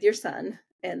time with your son,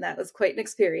 and that was quite an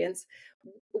experience.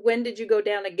 When did you go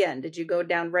down again? Did you go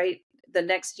down right the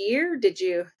next year?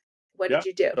 What Yeah. did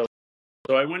you do?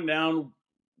 So I went down.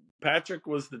 Patrick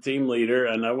was the team leader,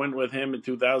 and I went with him in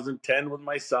 2010 with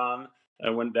my son. I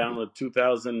went down with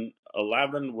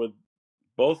 2011 with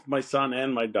both my son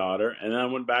and my daughter, and then I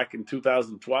went back in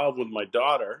 2012 with my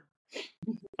daughter.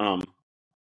 Um,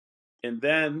 and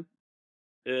then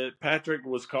Patrick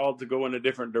was called to go in a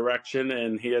different direction,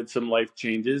 and he had some life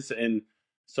changes. And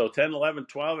so 10, 11,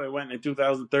 12, I went. In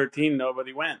 2013,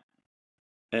 nobody went,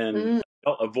 and Mm. I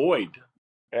felt a void.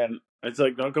 And it's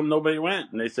like, how come nobody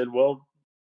went? And they said, well,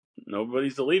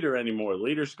 nobody's the leader anymore. The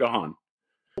leader's gone.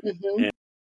 Mhm. And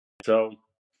so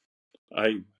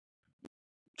I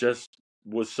just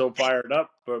was so fired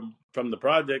up from the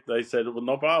project. I said, well,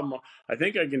 no problem. I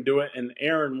think I can do it. And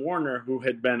Aaron Warner, who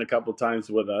had been a couple times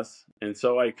with us, and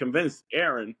so I convinced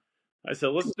Aaron. I said,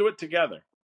 let's do it together.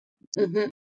 Mm-hmm.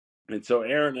 And so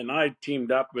Aaron and I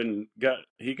teamed up and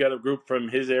he got a group from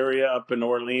his area up in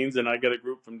Orleans, and I got a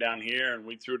group from down here, and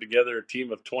we threw together a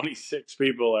team of 26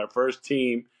 people, our first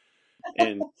team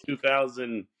in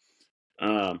 2000.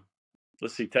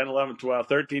 Let's see, 10, 11, 12,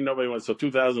 13, nobody went. So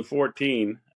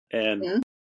 2014, and Mm-hmm.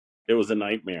 it was a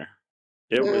nightmare.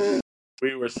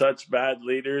 We were such bad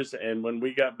leaders. And when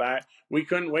we got back, we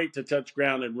couldn't wait to touch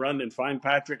ground and run and find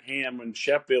Patrick Ham in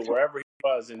Sheffield, wherever he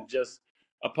was, and just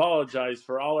apologize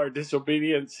for all our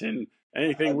disobedience and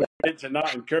anything we did to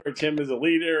not encourage him as a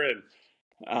leader.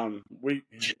 And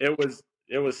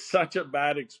it was such a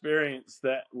bad experience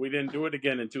that we didn't do it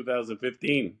again in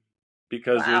 2015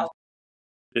 because Wow.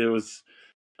 it was,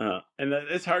 and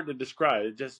it's hard to describe.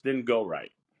 It just didn't go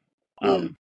right.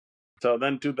 So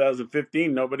then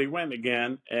 2015, nobody went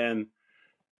again, and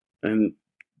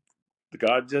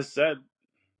God just said,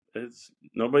 "It's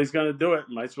nobody's going to do it.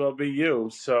 Might as well be you."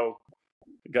 So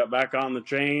I got back on the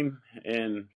train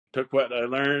and took what I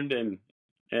learned, and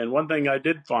one thing I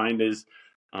did find is,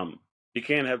 you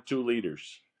can't have two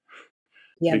leaders.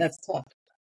 Yeah, that's tough.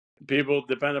 People,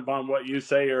 depend upon what you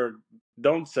say or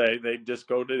don't say, they just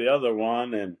go to the other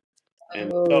one, and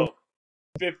so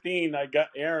 15, I got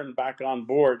Aaron back on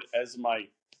board as my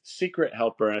secret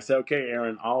helper. And I said, okay,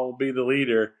 Aaron, I'll be the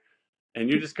leader, and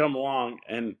you just come along,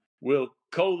 and we'll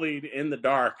co-lead in the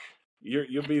dark.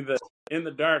 You'll be the in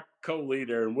the dark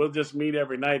co-leader, and we'll just meet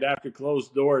every night after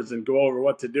closed doors and go over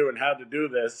what to do and how to do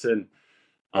this. And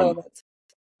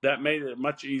that made it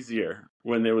much easier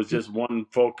when there was just one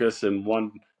focus and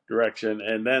one direction.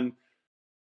 And then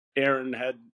Aaron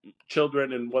had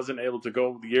children and wasn't able to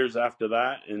go the years after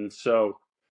that, and so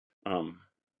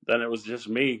then it was just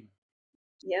me.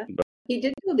 Yeah. He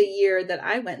did go the year that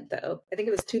I went, though. I think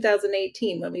it was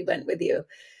 2018 when we went with you,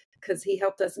 because he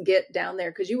helped us get down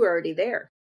there because you were already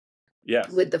there.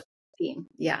 Yes. With the team.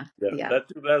 Yeah. That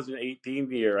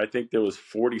 2018 year, I think there was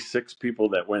 46 people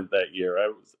that went that year.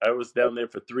 I was down there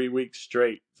for 3 weeks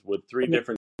straight with 3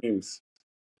 different teams.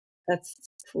 That's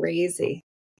crazy.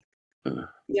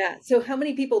 Yeah. So how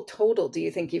many people total do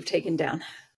you think you've taken down?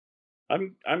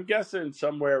 I'm guessing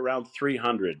somewhere around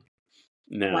 300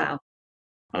 now. Wow.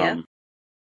 Yeah.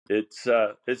 It's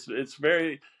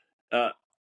very I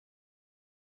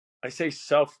say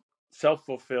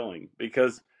self-fulfilling,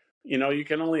 because you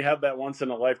can only have that once in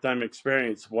a lifetime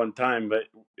experience one time, but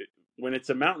when it's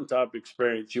a mountaintop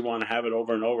experience, you want to have it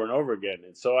over and over and over again.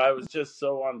 And so I was just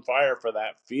so on fire for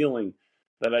that feeling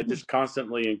that I just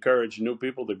constantly encouraged new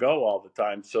people to go all the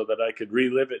time so that I could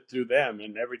relive it through them.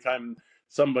 And every time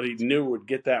somebody new would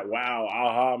get that wow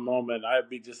aha moment, I'd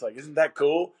be just like, isn't that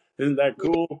cool? Isn't that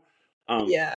cool?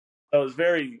 Yeah. So it was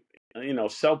very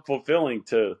self-fulfilling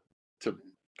to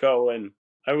go. And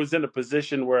I was in a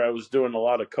position where I was doing a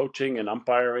lot of coaching and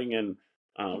umpiring, and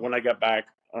when I got back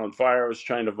on fire, I was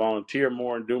trying to volunteer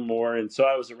more and do more, and so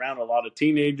I was around a lot of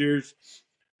teenagers,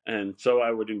 and so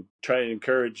I would try to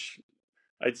encourage.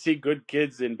 I'd see good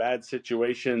kids in bad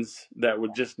situations that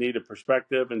would just need a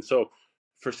perspective, and so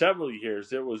for several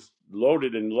years it was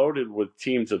loaded and loaded with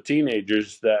teams of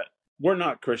teenagers that were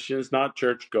not Christians, not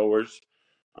churchgoers.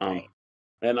 Right.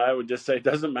 And I would just say, it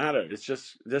doesn't matter. It's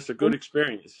just a good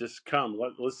experience. Just come.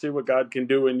 Let's see what God can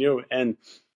do in you. And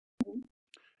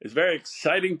it's very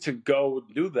exciting to go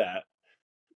do that.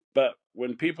 But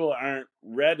when people aren't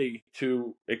ready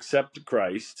to accept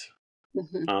Christ,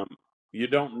 you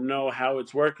don't know how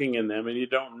it's working in them, and you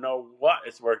don't know what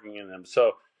is working in them.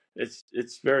 So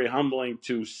it's very humbling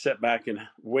to sit back and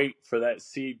wait for that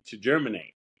seed to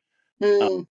germinate.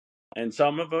 And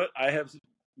some of it, I have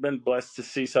been blessed to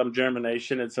see some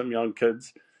germination in some young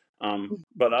kids.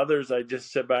 But others, I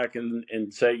just sit back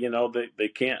and say, they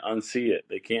can't unsee it.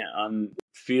 They can't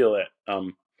unfeel it.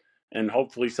 And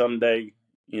hopefully someday,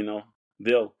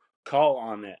 they'll call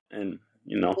on it. And,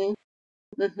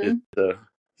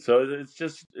 so it's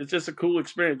just a cool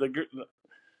experience.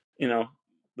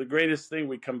 The greatest thing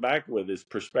we come back with is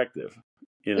perspective,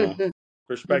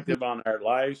 perspective on our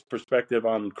lives, perspective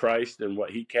on Christ and what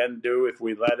he can do if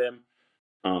we let him.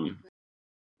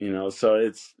 So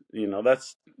it's,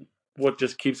 that's what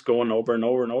just keeps going over and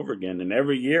over and over again. And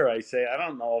every year I say, I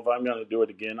don't know if I'm going to do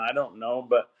it again. I don't know,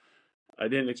 but I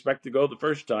didn't expect to go the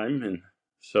first time. And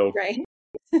so, right.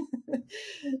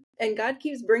 And God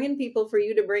keeps bringing people for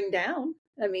you to bring down.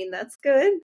 I mean, that's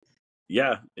good.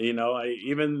 Yeah.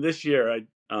 Even this year,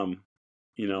 now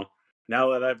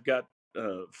that I've got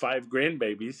 5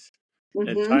 grandbabies,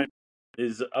 and time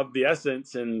is of the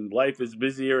essence, and life is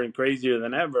busier and crazier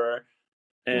than ever.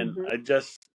 And Mhm. I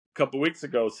just a couple weeks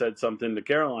ago said something to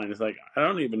Caroline. It's like, I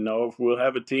don't even know if we'll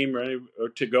have a team ready or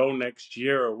to go next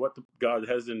year, or what God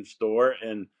has in store.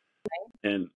 And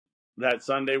that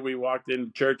Sunday we walked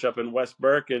in church up in West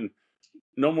Burke, and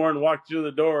no more than walked through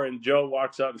the door, and Joe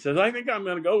walks up and says, I think I'm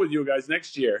going to go with you guys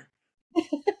next year.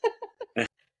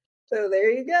 So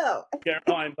there you go.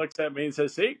 Caroline looks at me and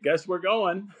says, see, guess we're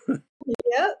going.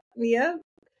 Yep. Yep.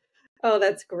 Oh,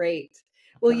 that's great.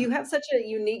 Well, you have such a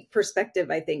unique perspective,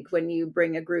 I think, when you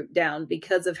bring a group down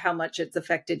because of how much it's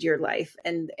affected your life,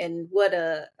 and what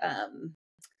a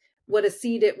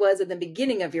seed it was in the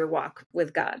beginning of your walk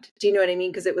with God. Do you know what I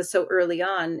mean? Because it was so early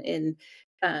on in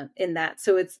that.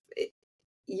 So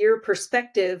your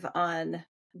perspective on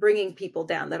bringing people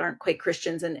down that aren't quite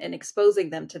Christians and exposing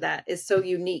them to that is so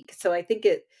unique. So I think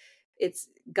it's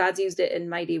God's used it in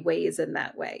mighty ways in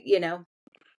that way.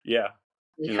 Yeah.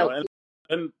 He You know, helped.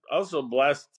 and also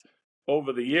blessed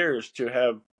over the years to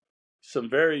have some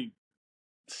very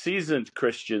seasoned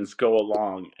Christians go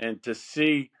along, and to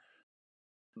see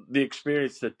the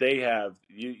experience that they have.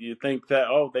 You think that,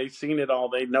 oh, they've seen it all,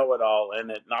 they know it all,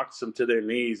 and it knocks them to their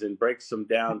knees and breaks them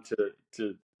down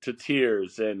to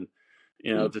tears. And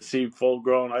Mm. to see full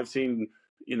grown, I've seen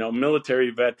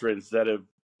military veterans that have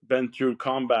been through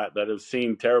combat, that have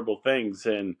seen terrible things,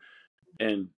 and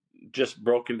just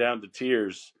broken down to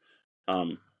tears.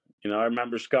 um I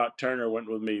remember Scott Turner went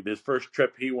with me. This first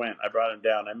trip he went, I brought him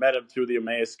down. I met him through the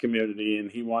Emmaus community,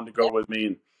 and he wanted to go Yeah. with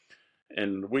me,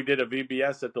 and we did a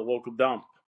VBS at the local dump.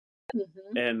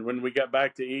 Mhm. And when we got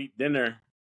back to eat dinner,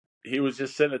 he was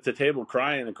just sitting at the table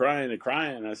crying and crying and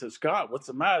crying. And I said, Scott, what's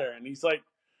the matter? And he's like,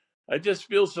 I just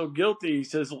feel so guilty. He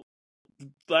says,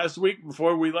 last week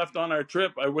before we left on our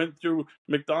trip, I went through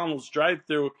McDonald's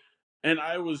drive-through, and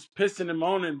I was pissing and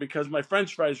moaning because my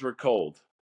French fries were cold.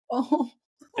 Oh,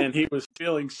 And he was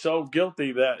feeling so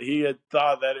guilty that he had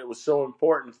thought that it was so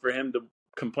important for him to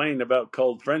complain about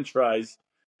cold French fries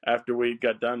after we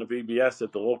got done the VBS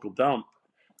at the local dump.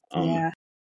 Um, yeah.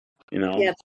 you know,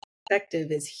 Yeah.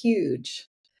 Perspective is huge.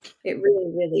 It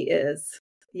really, really is.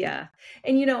 Yeah.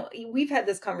 And we've had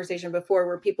this conversation before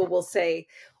where people will say,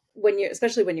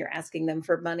 especially when you're asking them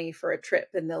for money for a trip,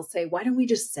 and they'll say, why don't we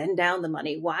just send down the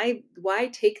money? Why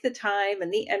take the time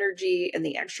and the energy and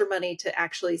the extra money to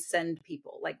actually send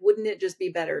people? Like, wouldn't it just be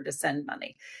better to send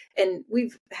money? And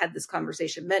we've had this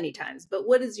conversation many times, but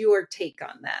what is your take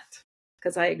on that?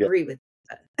 Because I yeah, agree with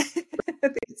that. I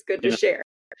think it's good you to know, share.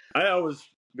 I always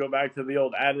go back to the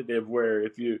old additive where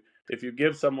if you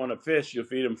give someone a fish, you'll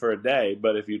feed them for a day,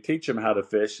 but if you teach them how to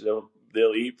fish,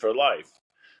 they'll eat for life.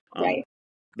 Um, Right.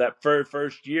 that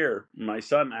first year, my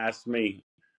son asked me.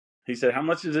 He said, "How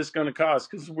much is this going to cost?"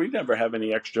 Because we never have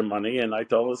any extra money, and I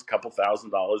told him it's a couple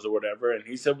 $1,000s or whatever. And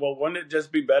he said, "Well, wouldn't it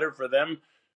just be better for them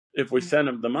if we send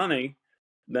them the money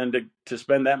than to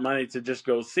spend that money to just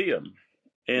go see them?"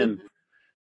 And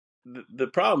Mhm. the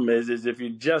problem is if you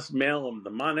just mail them the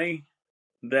money,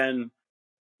 then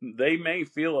they may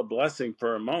feel a blessing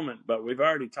for a moment, but we've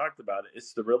already talked about it.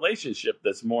 It's the relationship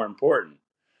that's more important.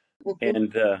 Mhm.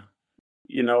 And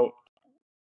you know,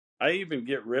 I even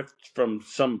get riffed from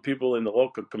some people in the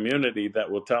local community that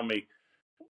will tell me,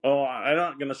 "Oh, I'm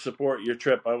not going to support your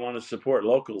trip. I want to support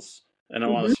locals, and I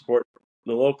want Mhm. to support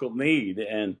the local need."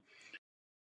 And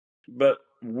but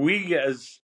we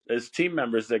as team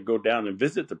members that go down and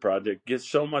visit the project get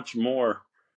so much more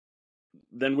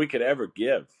than we could ever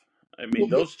give. I mean, Mhm.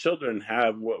 those children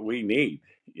have what we need.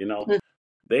 You know,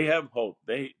 they have hope.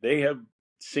 They have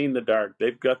seen the dark.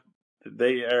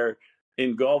 They are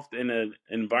engulfed in an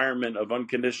environment of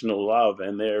unconditional love,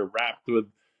 and they're wrapped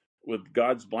with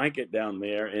God's blanket down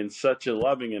there in such a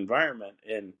loving environment.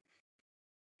 And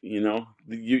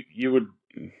you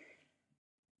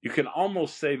can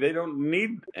almost say they don't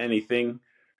need anything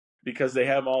because they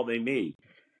have all they need.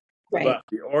 Right. But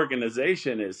the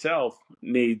organization itself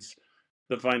needs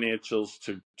the financials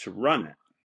to run it.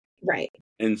 Right.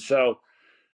 And so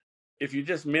if you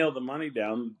just mail the money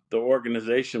down, the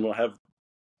organization will have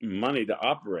money to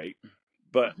operate.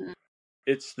 But Mhm.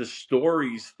 it's the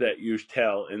stories that you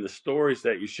tell and the stories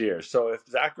that you share. So if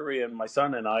Zachary and my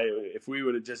son and I, if we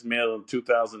would have just mailed them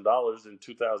 $2,000 in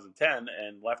 2010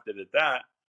 and left it at that,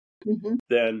 Mhm.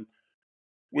 then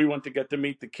we want to get to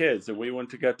meet the kids, and we want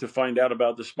to get to find out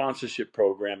about the sponsorship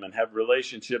program and have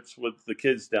relationships with the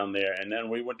kids down there. And then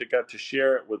we want to get to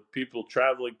share it with people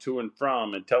traveling to and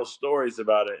from and tell stories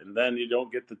about it. And then you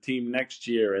don't get the team next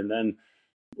year. And then,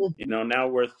 Mhm. now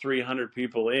we're 300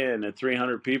 people in, and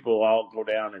 300 people all go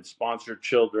down and sponsor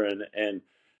children, and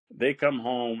they come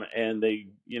home and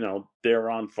they're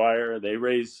on fire. They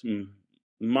raise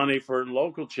money for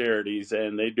local charities,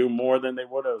 and they do more than they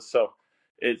would have. So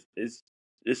it's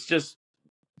just,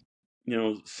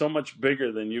 so much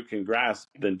bigger than you can grasp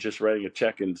than just writing a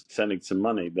check and sending some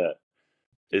money. That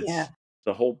Yeah. it's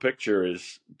the whole picture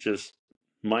is just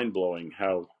mind blowing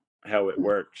how it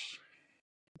works.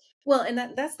 Well, and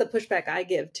that's the pushback I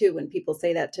give too when people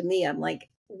say that to me. I'm like,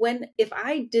 if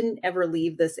I didn't ever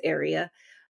leave this area,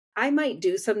 I might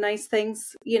do some nice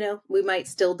things, we might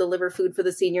still deliver food for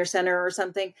the senior center or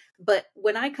something. But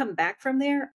when I come back from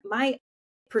there, my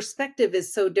perspective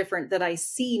is so different that I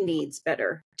see needs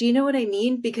better. Do you know what I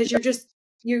mean? Because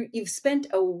you've spent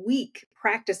a week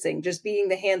practicing just being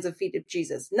the hands and feet of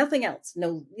Jesus, nothing else.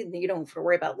 No, you don't have to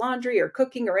worry about laundry or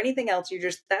cooking or anything else.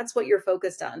 That's what you're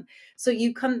focused on. So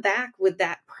you come back with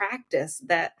that practice,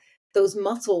 those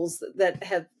muscles that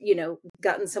have,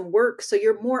 gotten some work. So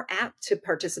you're more apt to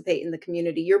participate in the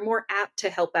community. You're more apt to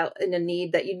help out in a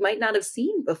need that you might not have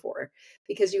seen before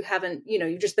because you haven't,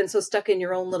 you've just been so stuck in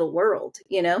your own little world.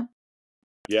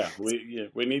 Yeah,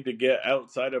 we need to get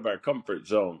outside of our comfort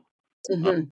zone,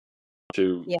 Mm-hmm.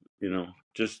 to Yeah.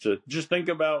 just think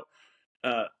about,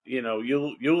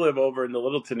 you live over in the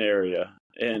Littleton area,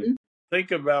 and Mm-hmm.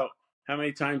 think about how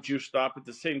many times you stop at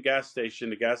the same gas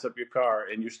station to gas up your car,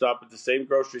 and you stop at the same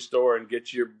grocery store and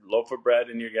get your loaf of bread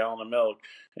and your gallon of milk,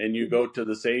 and you go to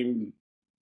the same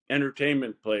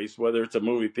entertainment place, whether it's a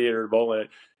movie theater, bowling,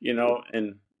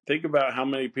 and think about how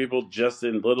many people just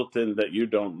in Littleton that you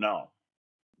don't know,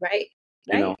 Right.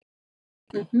 you know.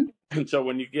 Right. Mm-hmm. And so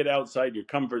when you get outside your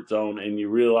comfort zone and you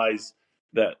realize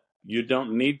that you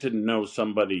don't need to know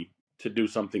somebody to do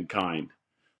something kind,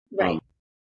 Right.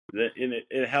 and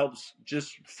it helps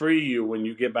just free you when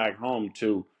you get back home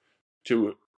to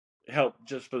help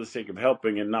just for the sake of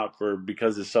helping, and not for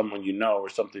because it's someone you know or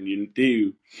something you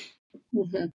do.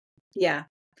 Mm-hmm. Yeah.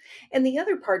 And the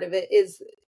other part of it is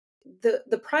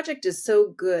the project is so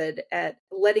good at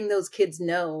letting those kids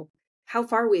know how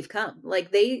far we've come.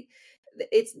 Like they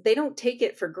don't take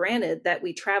it for granted that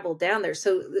we travel down there.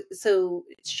 So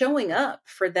showing up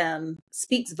for them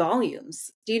speaks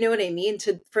volumes. Do you know what I mean?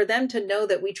 For them to know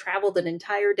that we traveled an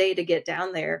entire day to get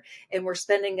down there and we're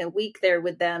spending a week there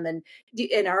with them, and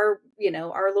our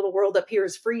little world up here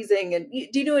is freezing, and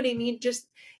do you know what I mean? Just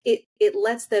it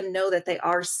lets them know that they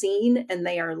are seen and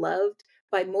they are loved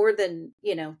by more than,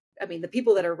 I mean, the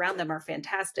people that are around them are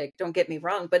fantastic, don't get me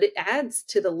wrong, but it adds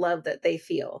to the love that they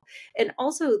feel. And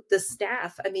also the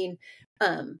staff. I mean,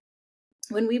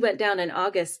 when we went down in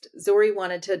August, Zori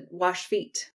wanted to wash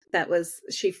feet.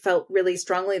 She felt really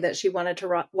strongly that she wanted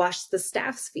to wash the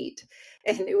staff's feet.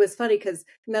 And it was funny because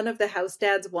none of the house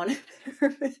dads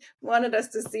wanted us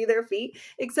to see their feet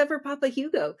except for Papa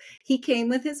Hugo. He came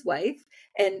with his wife,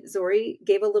 and Zori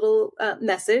gave a little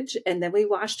message, and then we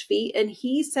washed feet. And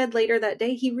he said later that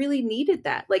day he really needed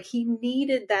that. Like, he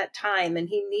needed that time and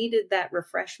he needed that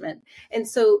refreshment. And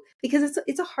so, because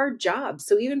it's a hard job,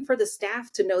 so even for the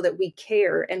staff to know that we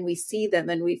care and we see them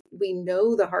and we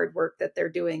know the hard work that they're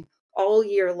doing all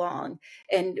year long,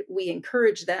 and we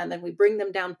encourage them and we bring them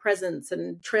down presents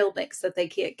and trail mix that they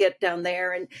can't get down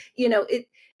there, and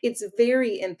it's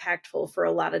very impactful for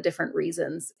a lot of different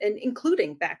reasons, and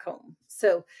including back home.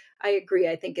 So I agree.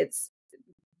 I think it's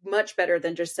much better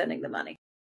than just sending the money.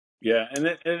 Yeah,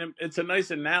 and it's a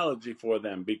nice analogy for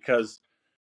them because,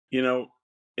 you know,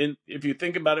 if you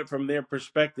think about it from their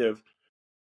perspective,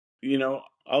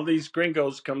 all these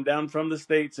gringos come down from the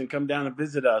States and come down and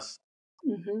visit us.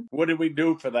 Mm-hmm. What did we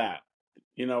do for that?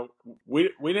 You know,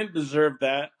 we didn't deserve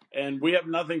that, and we have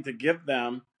nothing to give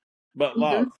them but Mm-hmm.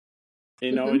 love.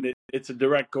 Mm-hmm. And it's a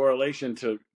direct correlation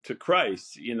to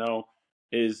Christ.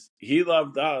 Is He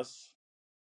loved us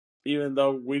even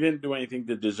though we didn't do anything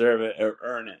to deserve it or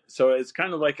earn it. So it's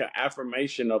kind of like an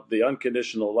affirmation of the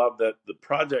unconditional love that the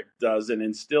project does and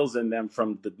instills in them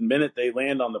from the minute they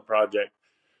land on the project.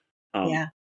 Um, Yeah.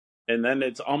 and then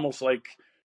it's almost like,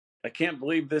 I can't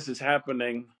believe this is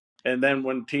happening. And then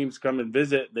when teams come and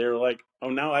visit, they're like, oh,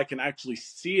 now I can actually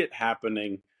see it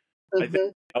happening. I think Mm-hmm.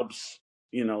 it helps,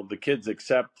 the kids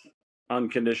accept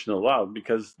unconditional love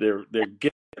because they're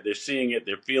getting it, they're seeing it,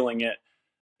 they're feeling it,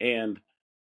 and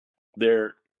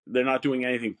they're not doing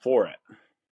anything for it. And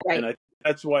Right. I think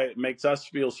that's why it makes us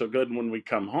feel so good when we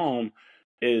come home,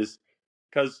 is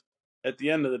because at the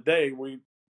end of the day, we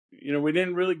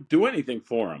didn't really do anything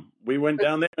for them. We went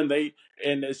down there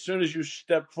and as soon as you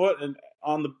step foot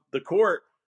on the court,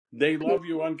 they love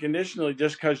you unconditionally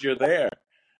just because you're there.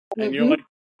 And you're Mm-hmm. like,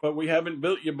 but we haven't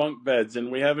built your bunk beds,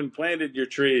 and we haven't planted your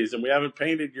trees, and we haven't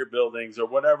painted your buildings, or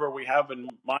whatever we have in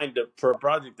mind for a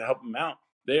project to help them out.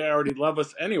 They already love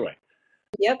us anyway.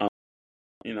 Yep.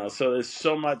 So there's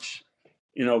so much,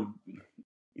 you know,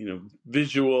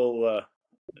 visual,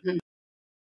 Mhm.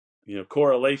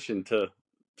 correlation to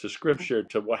scripture,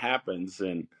 to what happens.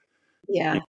 And you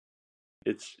Yeah. know,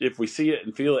 it's, if we see it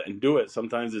and feel it and do it,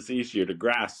 sometimes it's easier to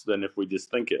grasp than if we just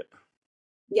think it.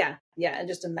 Yeah. Yeah. And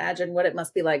just imagine what it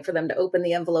must be like for them to open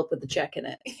the envelope with the check in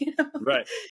it. Right.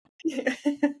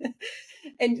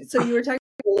 And so you were talking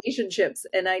about relationships,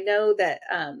 and I know that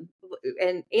and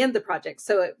the project.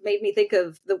 So it made me think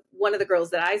of the one of the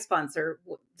girls that I sponsor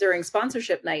during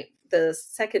sponsorship night. The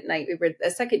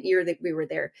second year that we were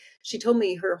there, she told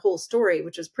me her whole story,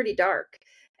 which was pretty dark.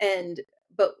 And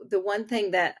but the one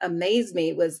thing that amazed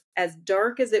me was, as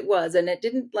dark as it was, and it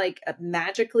didn't like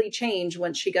magically change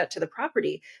once she got to the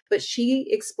property, but she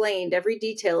explained every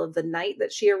detail of the night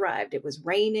that she arrived. It was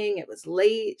raining, it was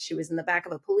late, she was in the back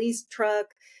of a police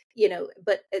truck,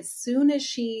 but as soon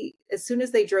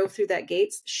as they drove through that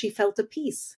gates, she felt a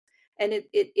peace. And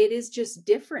it is just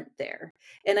different there.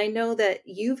 And I know that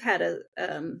you've had a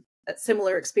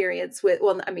similar experience with,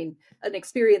 well, I mean, an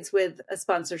experience with a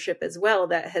sponsorship as well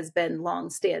that has been long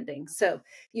standing. So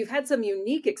you've had some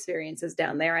unique experiences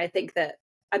down there. I think that,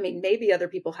 I mean, maybe other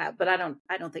people have, but I don't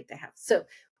think they have. So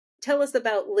tell us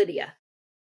about Lydia.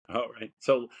 All right.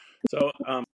 So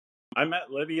I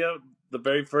met Lydia the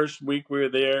very first week we were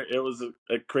there. It was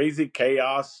a crazy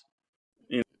chaos,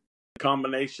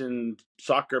 combination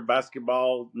soccer,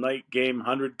 basketball night game,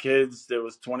 100 kids. There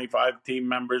was 25 team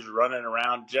members running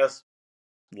around just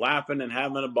laughing and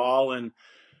having a ball.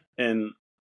 And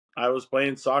I was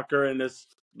playing soccer, and this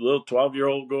little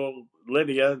 12-year-old girl,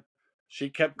 Lydia, she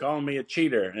kept calling me a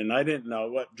cheater, and I didn't know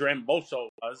what Dramboso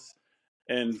was.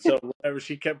 And so whatever,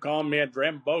 she kept calling me a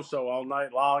Dramboso all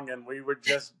night long, and we were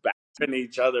just bashing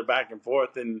each other back and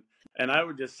forth. And I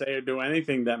would just say or do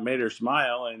anything that made her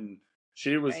smile, and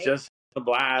she was Right. just a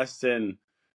blast. And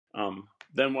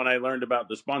then when I learned about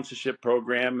the sponsorship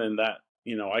program, and that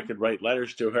I could write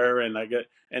letters to her, and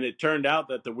it turned out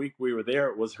that the week we were there,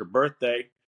 it was her birthday.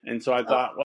 And so I Oh,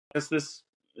 thought, well, I guess this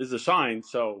is a sign.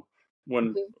 So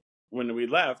when mhm, when we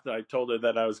left, I told her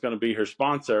that I was going to be her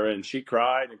sponsor, and she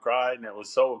cried and cried, and it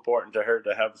was so important to her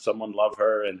to have someone love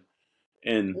her. And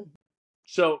mhm,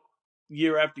 so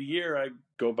year after year, I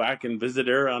go back and visit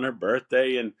her on her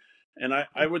birthday, and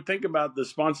I would think about the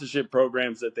sponsorship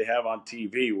programs that they have on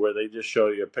TV, where they just show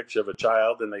you a picture of a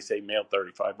child and they say mail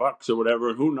 $35 or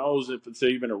whatever. Who knows if it's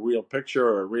even a real picture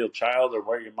or a real child or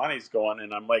where your money's going?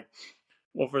 And I'm like,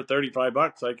 well, for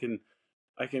 $35,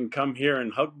 I can come here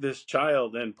and hug this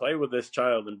child and play with this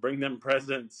child and bring them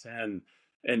presents and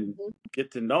mhm.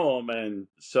 get to know them. And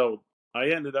so I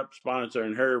ended up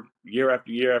sponsoring her year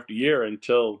after year after year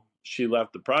until she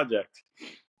left the project.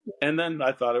 And then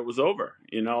I thought it was over.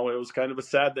 It was kind of a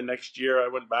sad. The next year I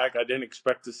went back. I didn't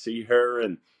expect to see her,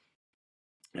 and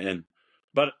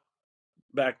but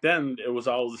back then it was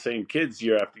all the same kids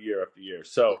year after year after year.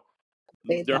 So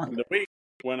Stayed during longer. the week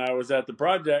when I was at the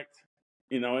project,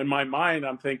 in my mind,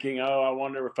 I'm thinking, oh, I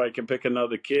wonder if I can pick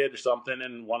another kid or something.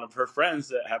 And one of her friends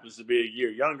that happens to be a year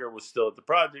younger was still at the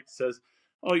project, says,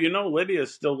 oh, Lydia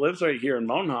still lives right here in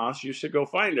Monhouse. You should go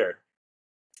find her.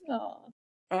 Oh.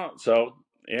 Oh, so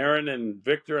Aaron and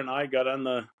Victor and I got on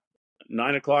the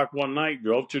 9 o'clock one night,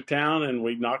 drove to town, and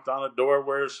we knocked on the door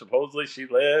where supposedly she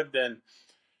lived.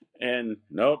 And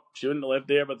nope, she wouldn't live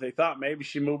there, but they thought maybe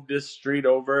she moved this street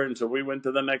over. And so we went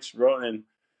to the next road,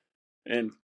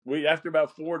 and we, after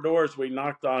about 4 doors we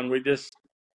knocked on,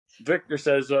 Victor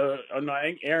says, no, I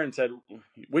think Aaron said,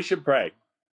 we should pray.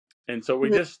 And so we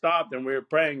Mhm, just stopped and we were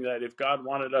praying that if God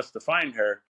wanted us to find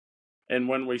her. And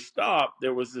when we stopped,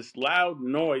 there was this loud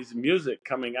noise, music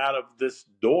coming out of this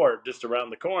door just around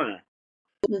the corner.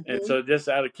 And mhm. so just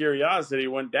out of curiosity,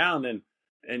 went down,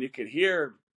 and you could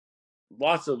hear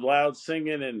lots of loud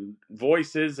singing and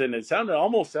voices, and it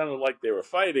almost sounded like they were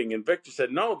fighting. And Victor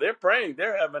said, no, they're praying.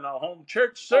 They're having a home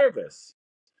church service.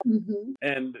 Mhm.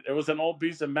 And it was an old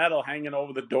piece of metal hanging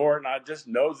over the door, and I just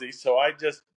nosy, so I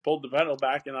just pulled the metal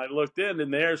back and I looked in,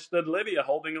 and there stood Lydia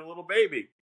holding a little baby.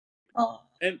 Oh.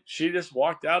 And she just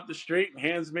walked out the street and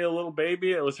hands me a little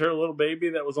baby. It was her little baby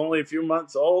that was only a few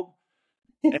months old,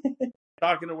 and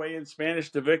talking away in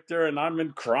Spanish to Victor, and I'm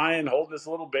in crying, holding this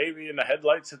little baby in the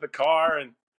headlights of the car.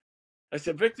 And I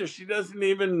said, Victor, she doesn't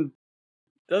even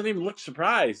look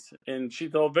surprised. And she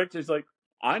told Victor's like,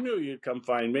 I knew you'd come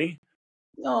find me.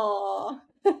 Oh.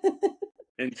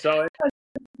 And so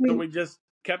we Sweet. just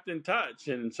kept in touch.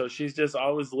 And so she's just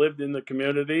always lived in the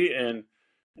community,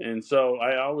 and so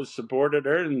I always supported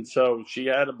her. And so she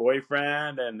had a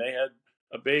boyfriend, and they had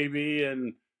a baby,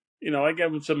 and I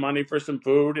gave them some money for some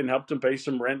food and helped them pay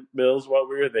some rent bills while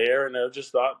we were there. And I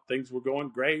just thought things were going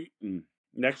great. And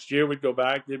next year we'd go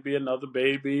back, there'd be another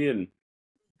baby. And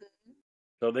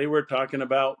So they were talking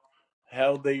about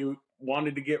how they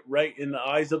wanted to get right in the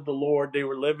eyes of the Lord. They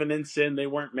were living in sin. They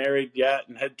weren't married yet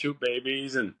and had 2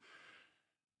 babies. And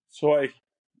so I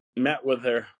met with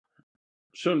her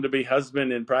soon to be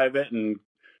husband in private, and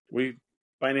we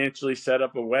financially set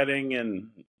up a wedding. And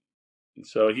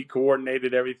so he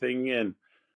coordinated everything. And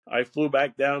I flew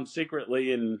back down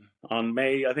secretly on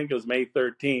May, I think it was May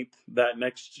 13th, that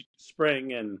next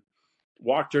spring, and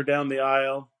walked her down the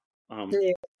aisle.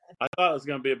 Yeah. I thought it was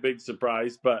going to be a big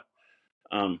surprise, but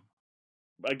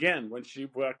again, when she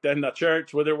walked in the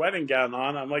church with her wedding gown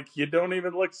on, I'm like, you don't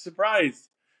even look surprised.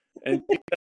 And she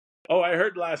said, oh, I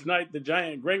heard last night the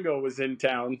giant gringo was in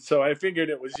town, so I figured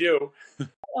it was you.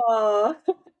 Oh.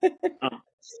 Um,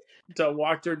 so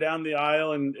walked her down the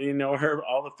aisle, and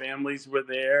all the families were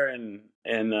there, and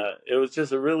it was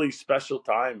just a really special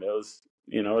time. It was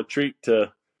a treat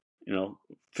to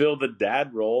fill the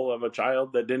dad role of a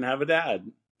child that didn't have a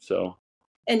dad. So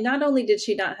And not only did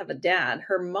she not have a dad,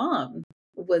 her mom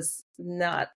was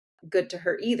not good to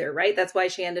her either, right? That's why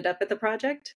she ended up at the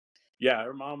project. yeah,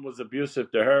 her mom was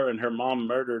abusive to her, and her mom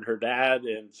murdered her dad,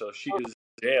 and so she was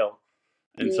in jail.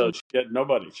 And so Mm. she had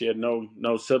nobody. She had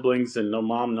no siblings and no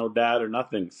mom, no dad, or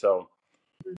nothing. So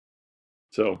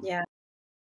Yeah.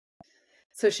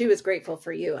 So she was grateful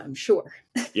for you, I'm sure.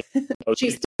 yeah. So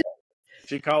She's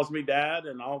she calls me dad,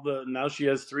 and now she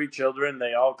has 3 children.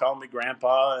 They all call me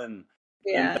grandpa, and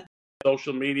yeah.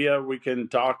 social media we can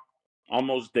talk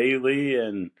almost daily,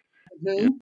 and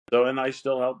Mhm. and I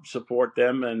still help support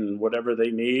them and whatever they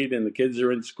need. And the kids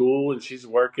are in school, and she's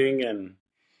working, and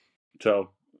so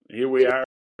here we are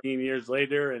 15 years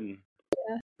later, and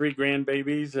 3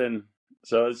 grandbabies. And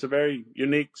so it's a very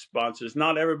unique sponsors.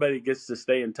 Not everybody gets to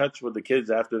stay in touch with the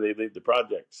kids after they leave the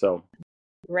project. So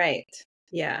Right.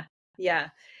 Yeah. Yeah.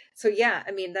 So yeah,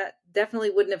 I mean that definitely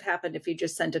wouldn't have happened if you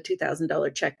just sent a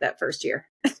 $2,000 check that first year.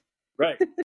 right,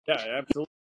 yeah, absolutely.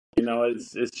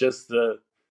 It's just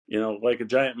like a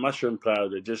giant mushroom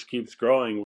cloud. It just keeps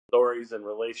growing with stories and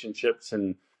relationships.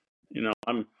 And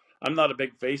I'm not a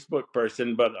big Facebook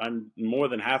person, but I'm more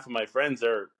than half of my friends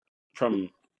are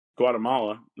from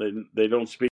Guatemala. They don't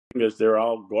speak English. They're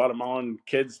all Guatemalan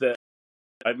kids that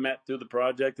I've met through the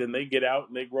project, and they get out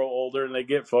and they grow older and they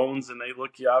get phones and they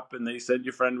look you up and they send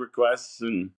you friend requests.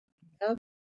 And Oh,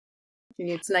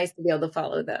 it's nice to be able to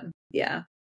follow them. Yeah.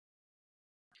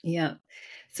 Yeah.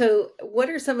 So, what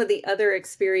are some of the other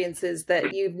experiences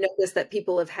that you've noticed that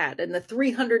people have had and the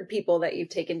 300 people that you've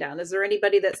taken down? Is there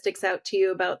anybody that sticks out to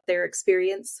you about their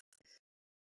experience?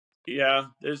 yeah,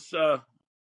 there's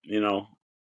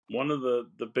one of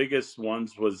the biggest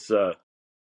ones was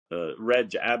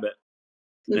Reg Abbott,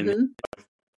 and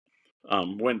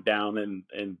Hmm. went down,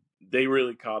 and they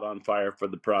really caught on fire for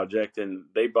the project, and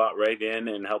they bought right in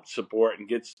and helped support and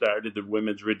get started the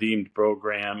Women's Redeemed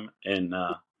program. And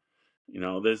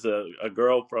there's a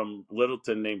girl from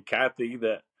Littleton named Kathy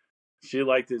that she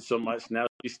liked it so much. Now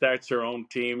she starts her own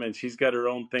team, and she's got her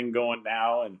own thing going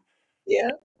now. And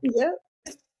Yeah. Yeah.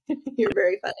 You're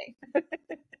very funny.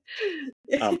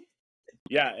 um,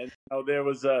 yeah, and there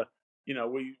was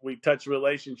we touch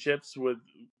relationships with,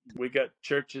 we got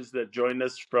churches that joined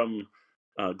us from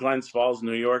Glens Falls,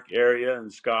 New York area,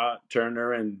 and Scott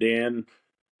Turner and Dan,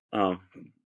 um,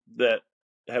 that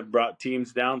have brought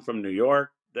teams down from New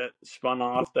York that spun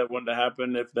off that wouldn't have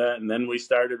happened if that. And then we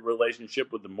started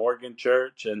relationship with the Morgan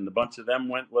Church, and a bunch of them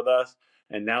went with us.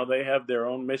 And now they have their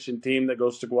own mission team that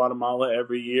goes to Guatemala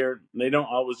every year. They don't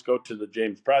always go to the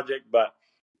James Project, but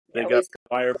they got Always.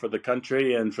 fire for the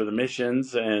country and for the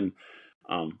missions. And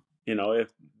if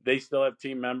they still have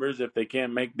team members, if they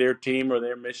can't make their team or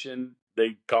their mission,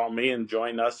 they call me and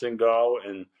join us and go.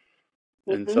 And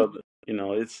Hmm. so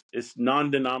it's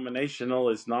non-denominational,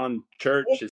 it's non-church,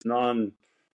 it's non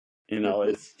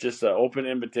it's just an open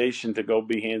invitation to go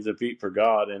be hands and feet for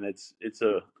God. And it's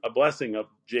a blessing of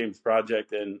James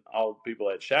Project and all people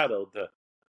at Shadow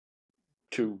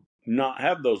to not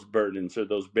have those burdens or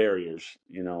those barriers.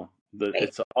 Right.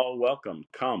 It's all welcome.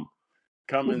 Come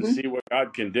and Hmm. see what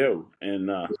God can do. And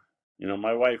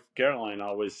my wife Caroline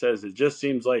always says it just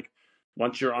seems like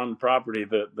once you're on property,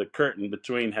 the curtain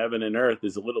between heaven and earth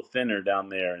is a little thinner down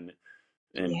there, and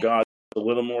Yeah. God's a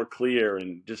little more clear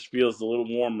and just feels a little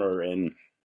warmer. And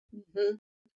Hmm.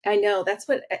 I know that's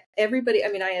what everybody, I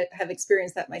mean, I have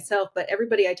experienced that myself, but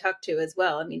everybody I talk to as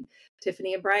well. I mean,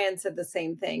 Tiffany and Brian said the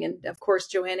same thing. And of course,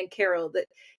 Joanne and Carol, that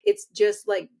it's just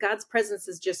like God's presence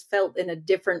is just felt in a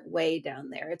different way down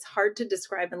there. It's hard to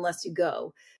describe unless you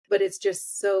go, but it's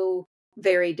just so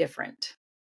very different.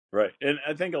 right, and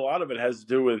I think a lot of it has to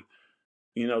do with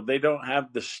they don't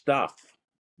have the stuff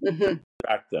to Hmm.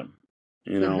 attract them.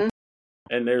 Hmm.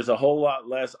 and there's a whole lot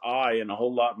less I and a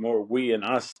whole lot more we and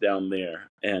us down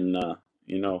there. And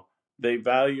you know, they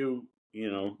value,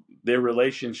 you know, their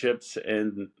relationships,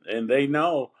 and they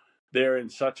know they're in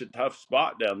such a tough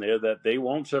spot down there that they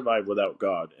won't survive without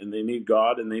God, and they need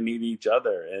God and they need each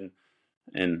other.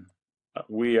 And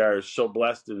we are so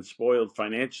blessed and spoiled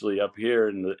financially up here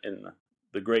in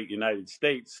the great United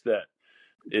States that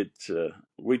it's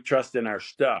we trust in our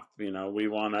stuff. You know, we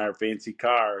want our fancy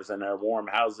cars and our warm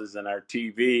houses and our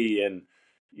TV and,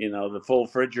 you know, the full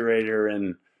refrigerator,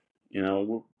 and, you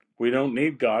know, we don't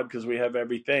need God because we have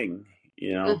everything,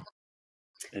 you know. Mhm.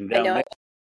 And I down know. there,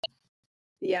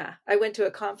 Yeah, I went to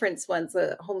a conference once,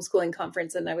 a homeschooling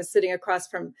conference, and I was sitting across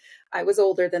from, I was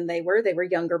older than they were. They were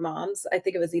younger moms. I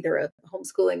think it was either a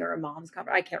homeschooling or a mom's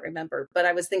conference. I can't remember, but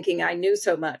I was thinking I knew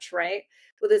so much, right?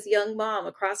 Well, this young mom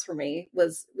across from me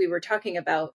we were talking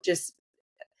about just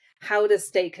how to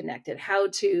stay connected, how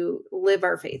to live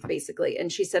our faith, basically.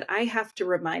 And she said, I have to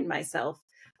remind myself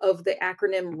of the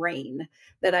acronym RAIN,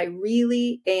 that I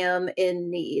really am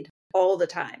in need all the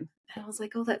time. And I was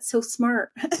like, oh, that's so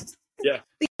smart. yeah,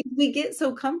 We get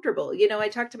so comfortable. You know, I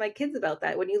talk to my kids about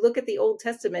that. When you look at the Old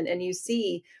Testament and you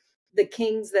see the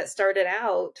kings that started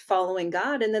out following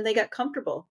God and then they got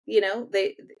comfortable, you know,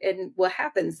 and what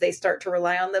happens? They start to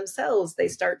rely on themselves. They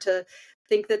start to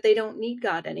think that they don't need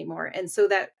God anymore. And so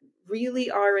that really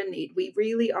are in need. We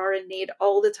really are in need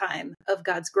all the time of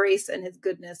God's grace and his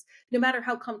goodness, no matter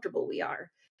how comfortable we are.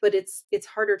 But it's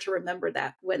harder to remember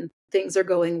that when things are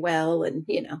going well and,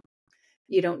 you know,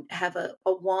 you don't have a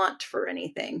want for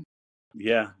anything.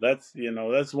 yeah, that's, you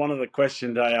know, that's one of the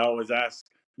questions I always ask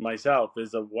myself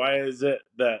is why is it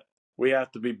that we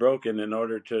have to be broken in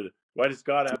order to, why does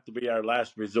God have to be our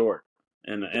last resort?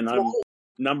 And That's I'm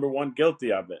number one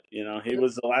guilty of it. You know, he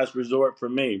was the last resort for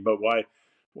me, but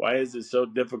why is it so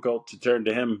difficult to turn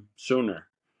to him sooner?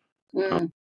 right.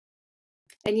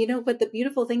 And you know, but the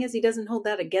beautiful thing is he doesn't hold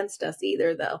that against us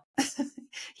either, though.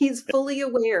 He's fully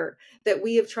aware that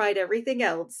we have tried everything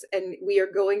else and we are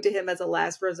going to him as a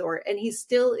last resort. And he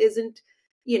still isn't,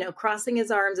 you know, crossing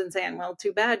his arms and saying, well,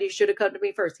 too bad, you should have come to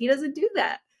me first. He doesn't do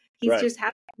that. He's Right. just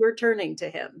happy we're turning to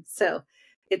him. So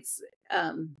it's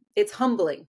it's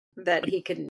humbling that he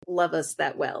can love us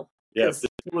that well. Yeah, if Because the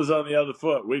shoe was on the other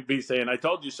foot, we'd be saying, I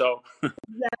told you so.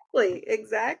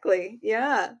 exactly.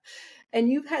 Yeah. And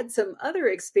you've had some other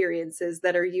experiences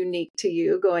that are unique to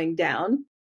you going down.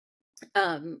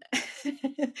 Um,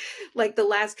 like the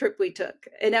last trip we took.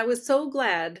 And I was so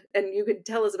glad, and you could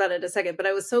tell us about it in a second, but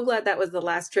I was so glad that was the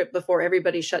last trip before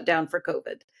everybody shut down for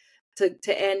COVID.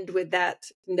 To end with that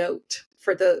note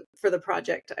for the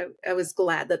project. I was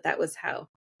glad that that was how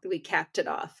we capped it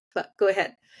off. But go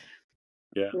ahead.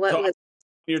 Yeah. What So was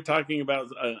you're talking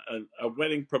about a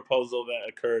wedding proposal that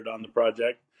occurred on the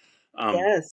project. Um,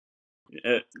 yes.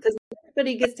 it, Because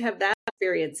everybody gets to have that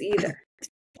experience either.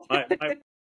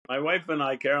 my wife and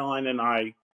I, Caroline and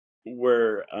I,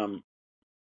 were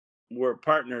were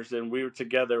partners, and we were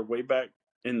together way back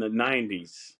in the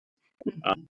 '90s.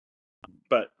 Uh,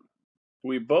 but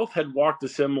we both had walked a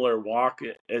similar walk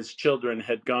as children.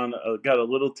 Had gone got a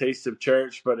little taste of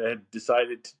church, but had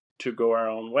decided to go our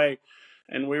own way,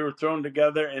 and we were thrown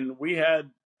together, and we had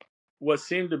what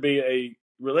seemed to be a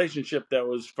relationship that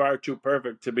was far too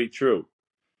perfect to be true.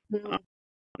 Mhm.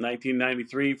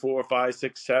 1993, 4, 5,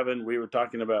 6, 7. We were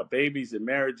talking about babies and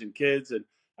marriage and kids. And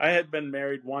I had been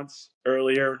married once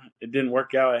earlier. It didn't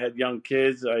work out. I had young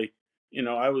kids. I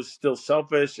was still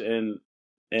selfish, and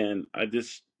I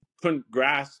just couldn't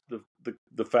grasp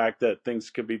the fact that things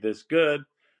could be this good.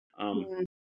 Um, Mhm.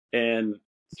 and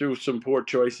through some poor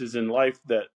choices in life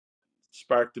that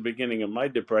sparked the beginning of my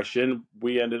depression,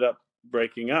 we ended up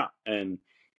breaking up. And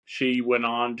she went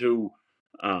on to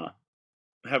uh,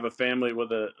 have a family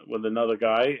with another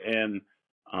guy, and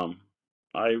um,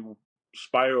 I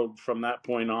spiraled from that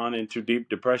point on into deep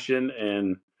depression,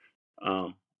 and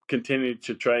um, continued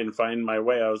to try and find my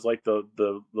way. I was like the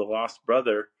lost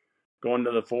brother going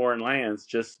to the foreign lands,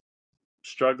 just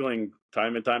struggling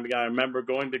time and time again. I remember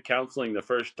going to counseling the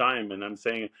first time, and I'm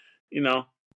saying, you know,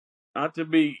 not to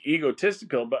be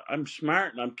egotistical, but I'm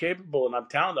smart and I'm capable and I'm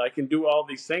talented. I can do all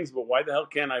these things, but why the hell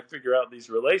can't I figure out these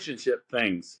relationship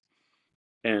things?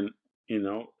 And, you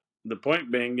know, the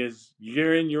point being is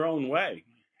you're in your own way.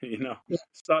 You know,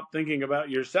 stop thinking about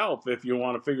yourself if you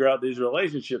want to figure out these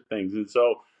relationship things. And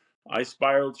so I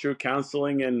spiraled through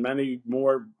counseling and many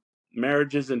more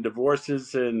marriages and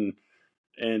divorces, and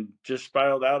just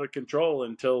spiraled out of control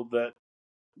until that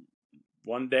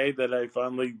one day that I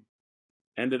finally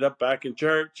ended up back in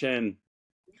church and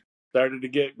started to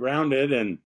get grounded.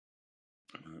 And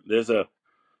there's a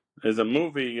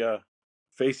movie,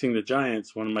 Facing the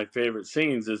Giants, one of my favorite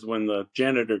scenes is when the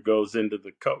janitor goes into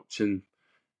the coach and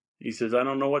he says, I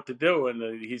don't know what to do.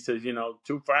 And he says,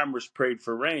 two farmers prayed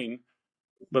for rain,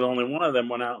 but only one of them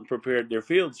went out and prepared their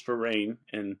fields for rain.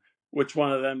 And which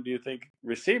one of them do you think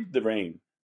received the rain?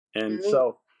 And Mhm.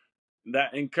 so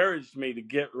that encouraged me to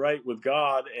get right with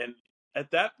God. And at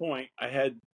that point,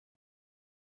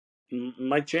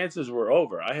 my chances were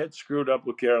over. I had screwed up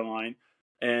with Caroline,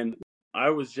 and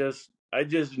I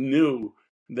just knew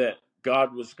that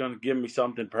God was going to give me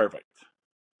something perfect.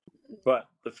 But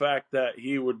the fact that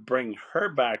he would bring her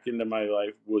back into my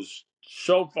life was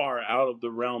so far out of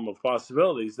the realm of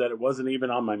possibilities that it wasn't even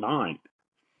on my mind.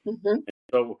 Mhm.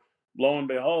 So lo and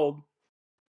behold,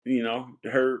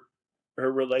 her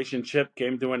relationship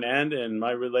came to an end, and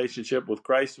my relationship with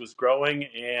Christ was growing.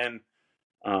 And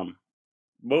um,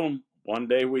 boom, one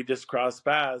day we just crossed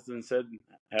paths and said,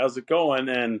 "How's it going?"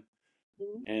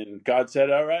 And God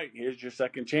said, "All right, here's your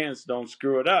second chance. Don't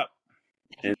screw it up."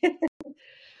 And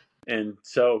and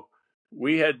so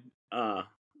we had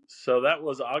so that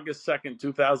was August 2nd,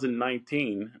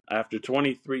 2019. After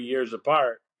 23 years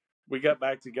apart, we got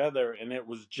back together, and it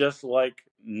was just like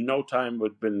no time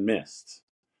had been missed.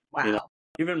 You know, Wow.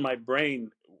 even my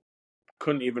brain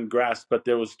couldn't even grasp that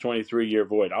there was a 23-year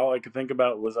void. All I could think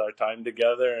about was our time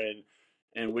together,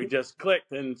 and we just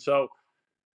clicked. And so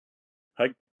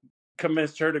I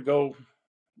convinced her to go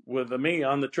with me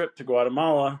on the trip to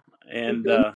Guatemala, and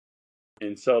Mhm.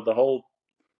 so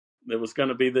there was going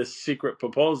to be this secret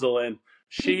proposal, and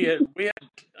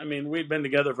we'd been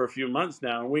together for a few months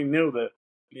now, and we knew that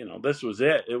this was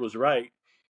it was right.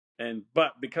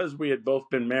 But because we had both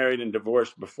been married and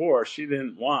divorced before, she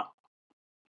didn't want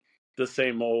the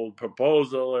same old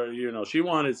proposal, or she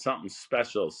wanted something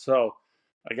special. So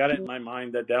I got it in my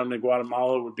mind that down in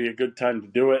Guatemala would be a good time to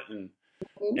do it.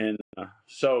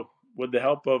 So with the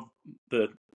help of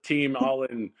the team, all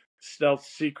in stealth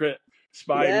secret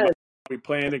spy mode, Yes. we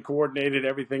planned and coordinated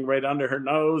everything right under her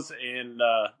nose. And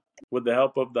with the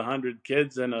help of the 100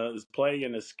 kids and a play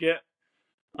and a skit,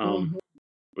 um, Mhm.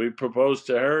 we proposed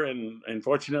to her, and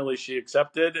fortunately she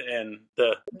accepted. And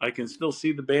I can still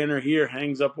see the banner here,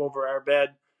 hangs up over our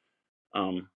bed,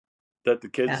 that the Yeah.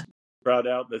 kids brought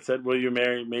out that said, "Will you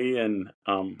marry me?" And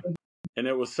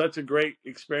it was such a great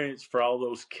experience for all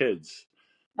those kids.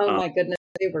 Oh Um, my goodness.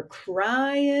 They were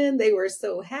crying. They were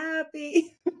so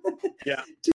happy yeah,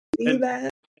 to see and that.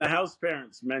 the house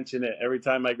parents mention it every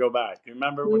time I go back.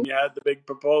 Remember Mhm. when you had the big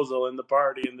proposal and the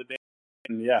party and the dance?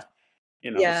 And yeah,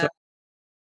 so Yeah.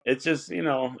 it's just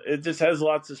it just has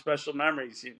lots of special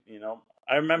memories.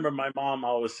 I remember my mom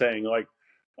always saying, like,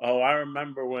 "Oh, I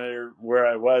remember where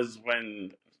I was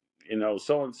when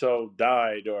so and so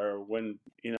died," or when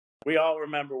we all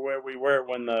remember where we were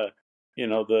when the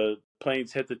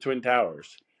planes hit the twin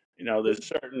towers. There's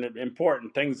certain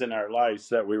important things in our lives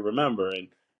that we remember. And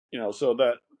so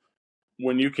that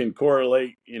when you can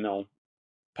correlate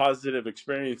positive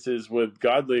experiences with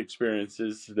godly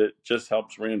experiences, that just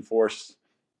helps reinforce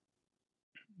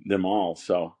them all.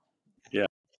 So yeah,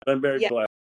 I'm very Yeah.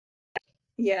 blessed.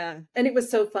 Yeah. And it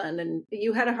was so fun. And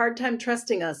you had a hard time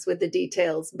trusting us with the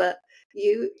details, but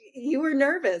you were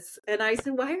nervous. And I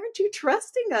said, why aren't you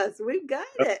trusting us? We got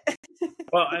it.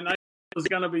 Well, and I it was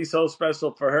going to be so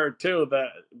special for her too, that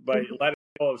by letting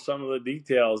go of some of the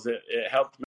details, it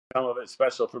helped make some of it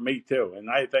special for me too. And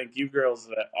I thank you girls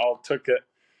that all took it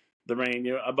the rain,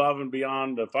 above and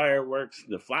beyond the fireworks,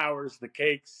 the flowers, the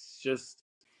cakes, just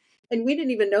And we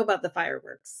didn't even know about the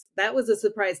fireworks. That was a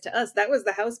surprise to us. That was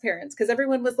the house parents because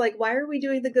everyone was like, why are we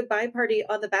doing the goodbye party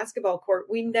on the basketball court?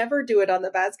 We never do it on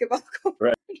the basketball court.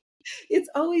 right. It's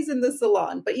always in the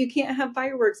salon, but you can't have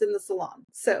fireworks in the salon.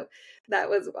 So that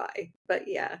was why. But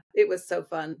yeah, it was so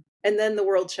fun. And then the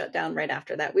world shut down right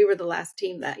after that. We were the last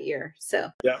team that year. So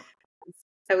Yeah.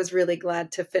 I was really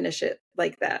glad to finish it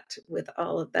like that with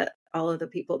all of the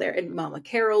people there. And Mama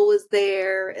Carol was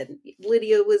there and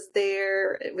Lydia was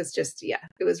there. It was just, yeah,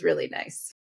 it was really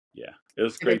nice. Yeah. It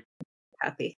was And I'm great.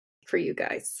 happy for you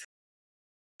guys.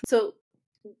 So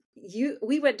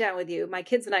we went down with you. My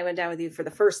kids and I went down with you for the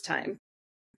first time.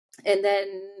 And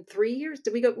then 3 years,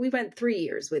 did we go? We went 3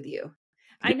 years with you.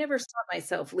 I Yeah. never saw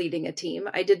myself leading a team.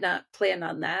 I did not plan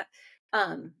on that.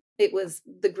 It was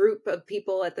the group of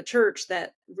people at the church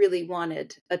that really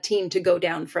wanted a team to go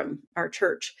down from our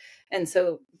church. And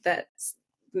so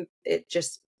it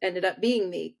just ended up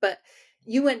being me. But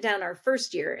you went down our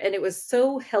first year and it was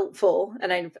so helpful.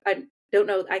 And I don't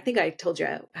know, I think I told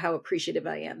you how appreciative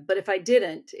I am. But if I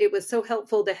didn't, it was so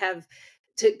helpful to have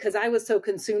because I was so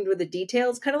consumed with the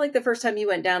details, kind of like the first time you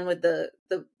went down with the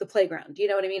playground. You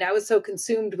know what I mean? I was so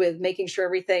consumed with making sure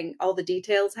everything, all the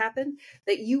details happened,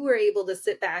 that you were able to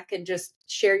sit back and just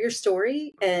share your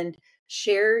story and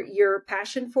share your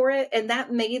passion for it. And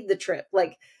that made the trip.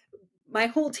 Like, my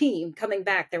whole team coming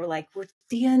back, they were like,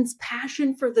 Dan's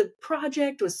passion for the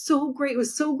project was so great. It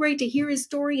was so great to hear his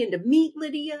story and to meet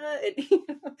Lydia. And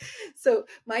so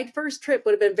my first trip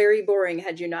would have been very boring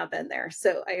had you not been there.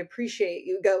 So I appreciate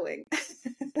you going.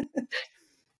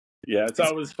 Yeah, it's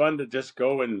always fun to just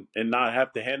go and not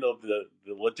have to handle the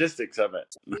logistics of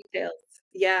it. Details.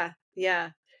 Yeah,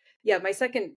 yeah. Yeah, my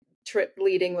second trip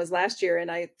leading was last year,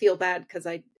 and I feel bad because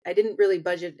I didn't really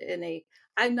budget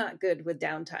I'm not good with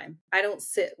downtime. I don't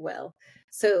sit well.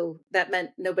 So that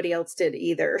meant nobody else did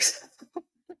either.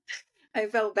 I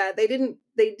felt bad. They didn't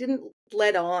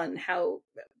let on how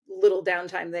little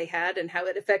downtime they had and how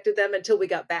it affected them until we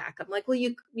got back. I'm like, well,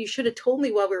 you should have told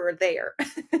me while we were there.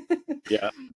 Yeah.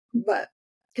 But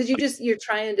because you're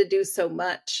trying to do so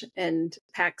much and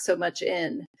pack so much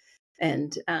in.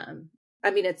 And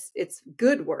I mean, it's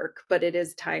good work, but it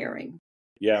is tiring.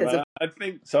 Yeah, Because but I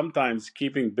think sometimes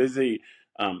keeping busy,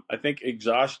 I think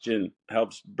exhaustion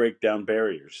helps break down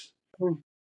barriers.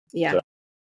 yeah, So,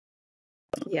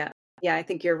 yeah, yeah. I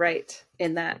think you're right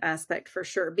in that aspect for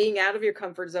sure. Being out of your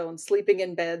comfort zone, sleeping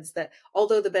in beds that,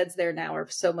 although the beds there now are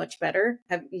so much better.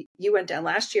 You went down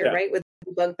last year, yeah, right, with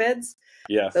bunk beds?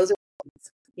 yes. Those are,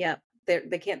 yeah.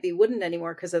 They can't be wooden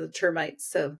anymore because of the termites.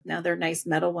 So now they're nice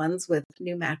metal ones with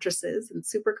new mattresses and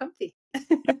super comfy.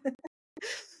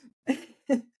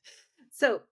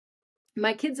 So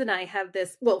my kids and I have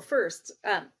this. Well, first,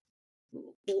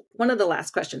 one of the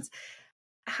last questions.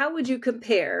 How would you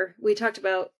compare? We talked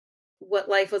about what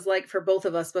life was like for both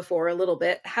of us before a little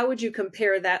bit. How would you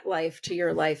compare that life to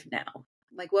your life now?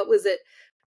 Like, what was it,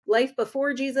 life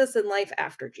before Jesus and life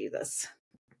after Jesus?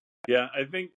 Yeah, I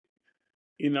think,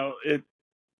 it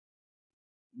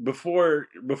before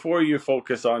you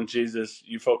focus on Jesus,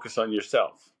 you focus on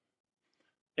yourself.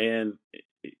 And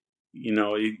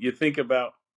you think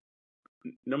about,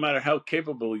 no matter how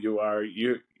capable you are,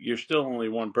 you're still only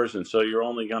one person, so you're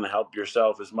only going to help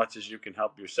yourself as much as you can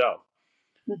help yourself.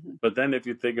 Mm-hmm. But then if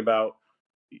you think about,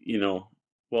 you know,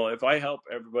 well, if I help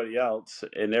everybody else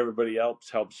and everybody else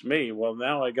helps me, well,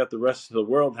 now I got the rest of the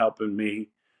world helping me,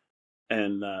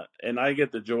 and I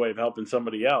get the joy of helping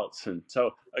somebody else. And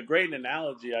so, a great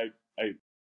analogy I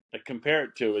compare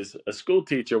it to is a school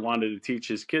teacher wanted to teach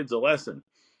his kids a lesson,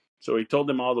 so he told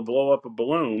them all to blow up a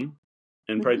balloon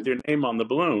and Mm-hmm. write their name on the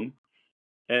balloon,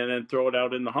 and then throw it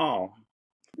out in the hall.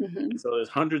 Mm-hmm. And so there's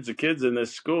hundreds of kids in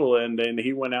this school, and then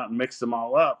he went out and mixed them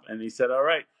all up, and he said, "All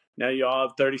right, now you all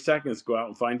have 30 seconds to go out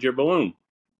and find your balloon."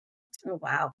 Oh,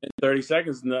 wow. In 30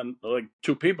 seconds, and then like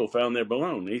two people found their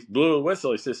balloon. He blew a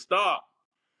whistle. He said, "Stop."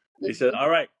 He said, Mm-hmm. "All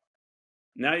right,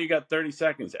 now you got 30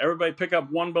 seconds. Everybody pick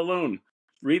up one balloon,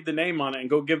 read the name on it, and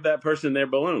go give that person their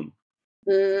balloon."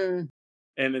 Mm,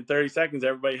 And in 30 seconds,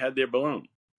 everybody had their balloon.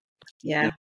 yeah.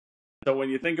 So when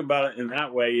you think about it in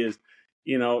that way, is,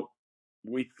 you know,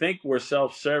 we think we're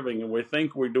self-serving and we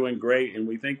think we're doing great and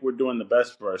we think we're doing the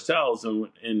best for ourselves,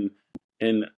 and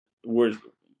we're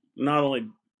not only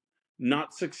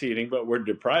not succeeding, but we're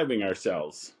depriving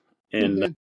ourselves. And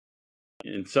Mm-hmm.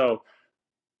 and so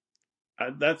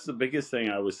that's the biggest thing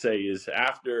I would say is,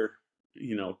 after,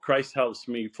 Christ helps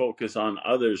me focus on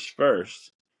others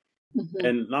first. Mm-hmm.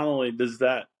 And not only does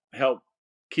that help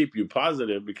keep you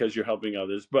positive because you're helping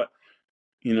others, but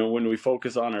when we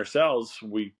focus on ourselves,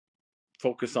 we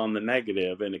focus on the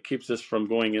negative, and it keeps us from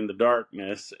going in the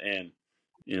darkness. And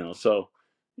so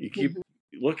you keep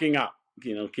Mm-hmm. looking up,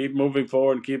 keep moving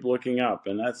forward and keep looking up.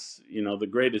 And that's, the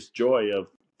greatest joy of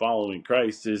following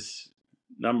Christ is,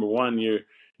 number one,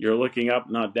 you're looking up,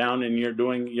 not down, and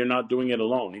you're not doing it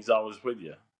alone. He's always with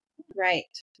you. Right,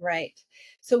 right.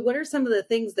 So what are some of the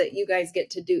things that you guys get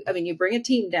to do? I mean, you bring a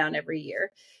team down every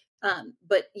year,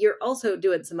 but you're also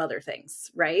doing some other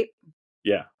things, right?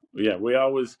 Yeah, yeah. We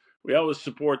always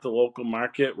support the local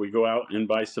market. We go out and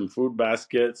buy some food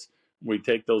baskets. We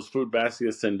take those food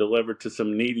baskets and deliver to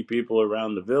some needy people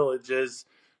around the villages.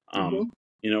 Mm-hmm.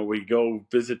 Um, we go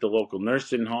visit the local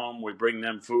nursing home. We bring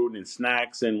them food and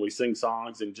snacks, and we sing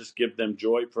songs and just give them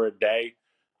joy for a day.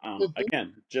 Mm-hmm.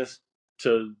 Again, just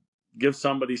to give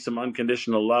somebody some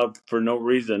unconditional love for no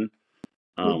reason.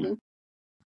 Mm-hmm.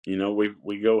 Um,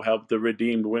 we go help the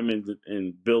redeemed women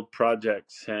and build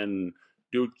projects and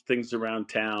do things around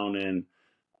town. And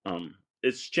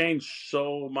it's changed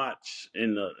so much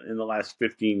in the last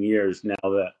 15 years now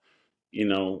that,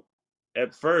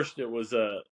 at first it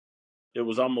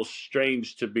was almost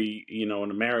strange to be,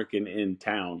 an American in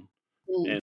town.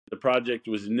 Mm. and the project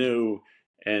was new.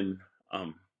 And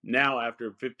now,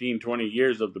 after 15, 20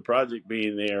 years of the project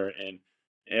being there, and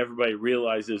everybody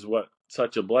realizes what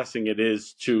such a blessing it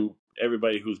is to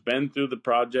everybody who's been through the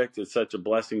project. It's such a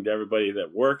blessing to everybody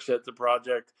that works at the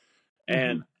project,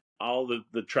 and Mhm. all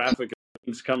the traffic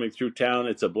is coming through town.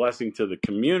 It's a blessing to the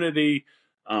community.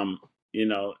 Um,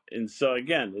 and so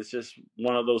again, it's just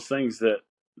one of those things that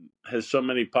has so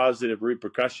many positive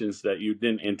repercussions that you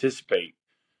didn't anticipate.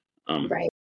 Right.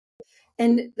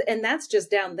 And that's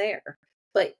just down there.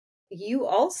 But you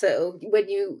also, when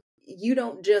you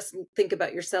don't just think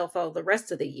about yourself all the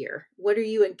rest of the year. What are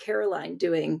you and Caroline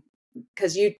doing?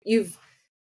 Because you've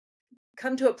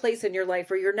come to a place in your life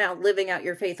where you're now living out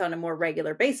your faith on a more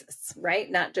regular basis, right?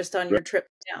 Not just on your trip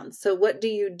down. So what do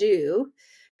you do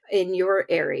in your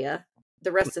area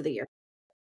the rest of the year?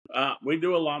 We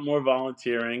do a lot more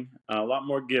volunteering, a lot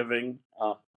more giving.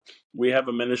 We have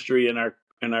a ministry in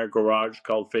our garage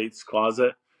called Faith's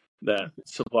Closet that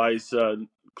supplies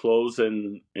clothes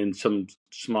and some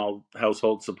small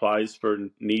household supplies for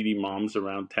needy moms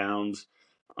around towns.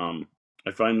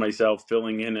 I find myself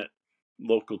filling in at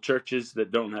local churches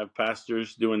that don't have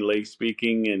pastors, doing lay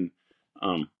speaking and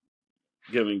um,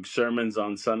 giving sermons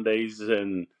on Sundays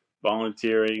and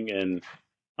volunteering. And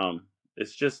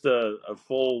it's just a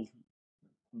full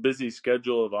busy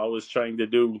schedule of always trying to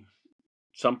do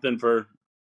something for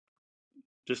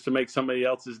just to make somebody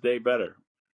else's day better.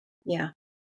 Yeah.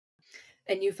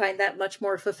 And you find that much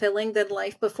more fulfilling than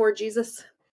life before Jesus?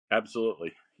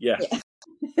 Absolutely. Yes. Yeah.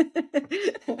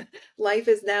 Life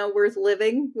is now worth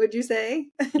living, would you say?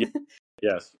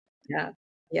 Yes. Yeah.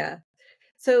 Yeah.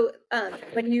 So,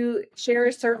 when you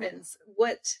share sermons,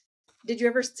 what did you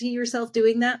ever see yourself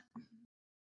doing that?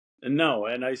 And no,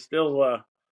 and I still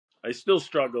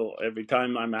struggle every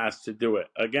time I'm asked to do it.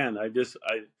 Again, I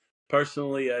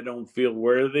personally I don't feel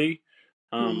worthy.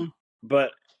 Mhm.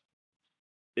 But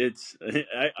it's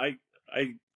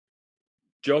I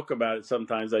joke about it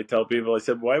sometimes. I tell people, I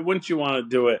said, why wouldn't you want to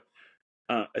do it?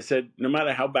 I said, no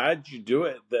matter how bad you do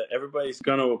it, that everybody's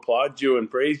going to applaud you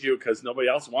and praise you because nobody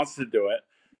else wants to do it.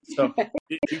 So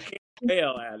you can't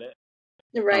fail at it.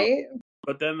 Um, Right?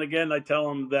 but then again, I tell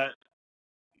them that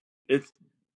it's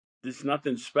it's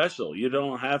nothing special. You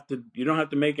don't have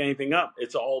to make anything up.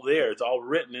 It's all there. It's all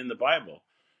written in the Bible,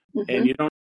 and Mhm.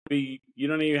 you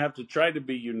don't even have to try to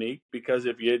be unique, because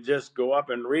if you just go up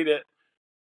and read it,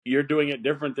 you're doing it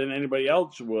different than anybody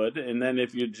else would. And then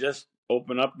if you just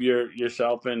open up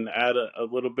yourself and add a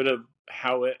little bit of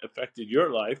how it affected your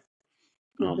life,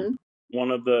 um, Mhm.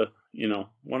 one of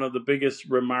the biggest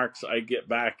remarks I get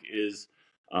back is,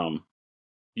 um,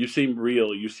 "You seem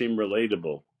real. You seem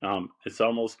relatable." It's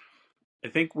almost, I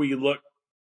think we look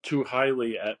too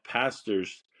highly at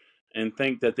pastors and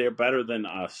think that they're better than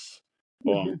us,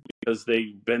 Mhm. because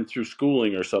they've been through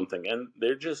schooling or something, and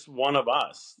they're just one of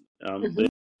us. They're Mhm.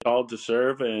 called to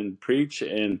serve and preach,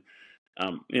 and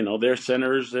they're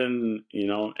sinners, and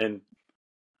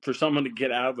for someone to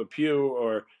get out of a pew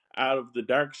or out of the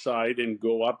dark side and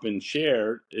go up and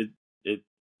share it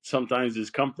sometimes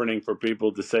is comforting for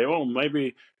people to say, oh,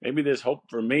 maybe there's hope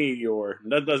for me. Or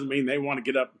that doesn't mean they want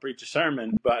to get up and preach a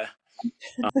sermon, but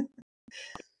it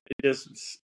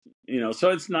just, so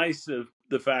it's nice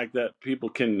the fact that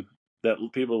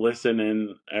people listen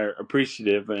and are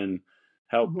appreciative and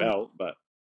help Mhm. out. But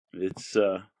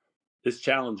it's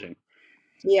challenging.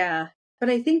 Yeah. But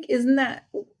I think, isn't that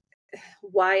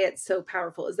why it's so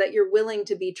powerful, is that you're willing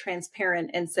to be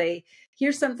transparent and say,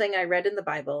 here's something I read in the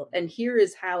Bible and here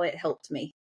is how it helped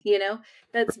me. You know,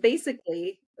 that's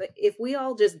basically, if we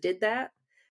all just did that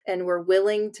and we're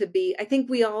willing to be, I think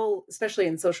we all, especially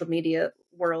in social media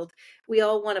world, we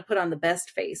all want to put on the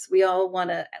best face. We all want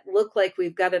to look like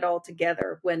we've got it all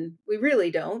together when we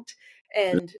really don't.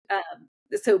 And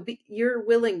your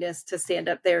willingness to stand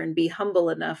up there and be humble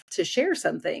enough to share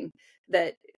something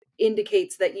that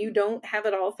indicates that you don't have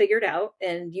it all figured out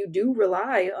and you do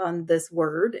rely on this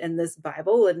word and this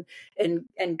Bible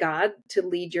and God to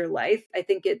lead your life. I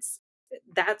think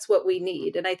that's what we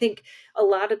need. And I think a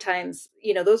lot of times,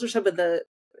 those are some of the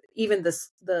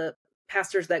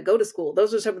pastors that go to school.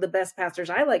 Those are some of the best pastors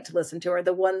I like to listen to, are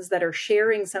the ones that are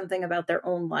sharing something about their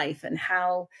own life and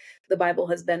how the Bible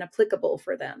has been applicable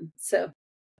for them. So,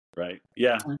 Right.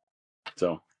 Yeah.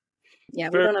 So yeah,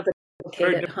 we very, don't have to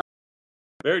complicate very, it.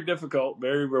 very difficult,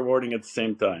 very rewarding at the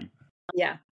same time.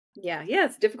 Yeah. Yeah. Yeah.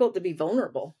 It's difficult to be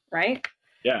vulnerable, right?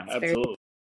 Yeah, It's very, absolutely.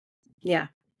 yeah.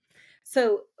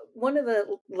 So one of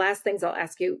the last things I'll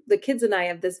ask you, the kids and I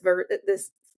have this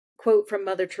quote from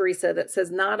Mother Teresa that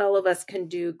says, not all of us can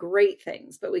do great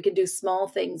things, but we can do small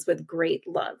things with great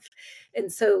love.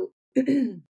 And so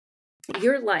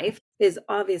your life is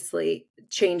obviously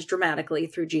changed dramatically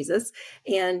through Jesus,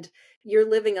 and you're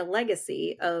living a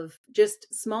legacy of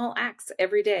just small acts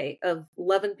every day of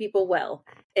loving people well.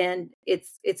 And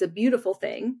it's a beautiful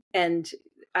thing. And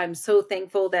I'm so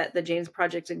thankful that the James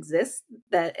Project exists,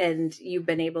 that and you've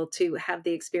been able to have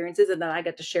the experiences, and that I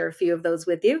got to share a few of those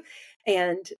with you.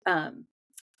 And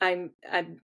I'm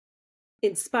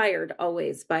inspired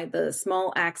always by the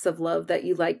small acts of love that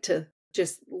you like to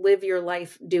just live your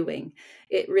life doing.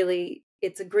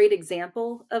 It's a great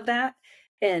example of that,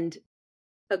 and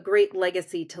a great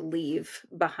legacy to leave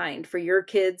behind for your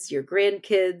kids, your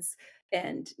grandkids,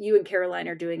 and you and Caroline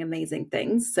are doing amazing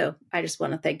things. So I just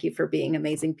want to thank you for being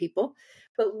amazing people.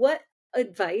 But what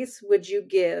advice would you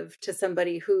give to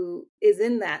somebody who is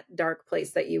in that dark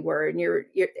place that you were,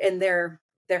 and they're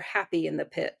happy in the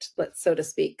pit, let's so to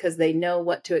speak, because they know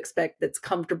what to expect that's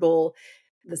comfortable.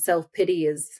 The self-pity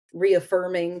is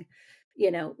reaffirming.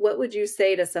 What would you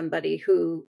say to somebody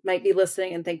who might be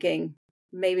listening and thinking,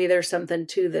 maybe there's something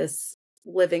to this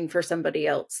living for somebody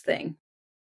else thing?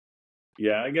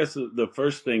 Yeah, I guess the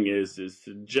first thing is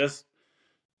to just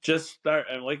start,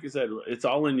 and like you said, it's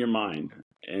all in your mind.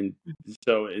 And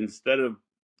so instead of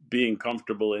being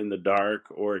comfortable in the dark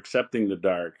or accepting the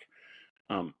dark,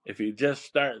 if you just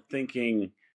start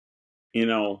thinking, you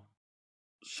know,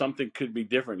 something could be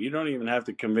different, you don't even have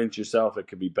to convince yourself it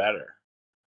could be better.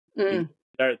 You Mm,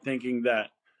 start thinking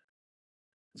that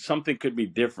something could be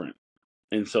different.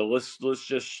 And so let's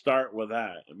just start with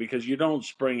that, because you don't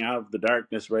spring out of the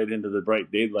darkness right into the bright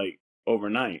daylight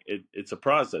overnight. It's a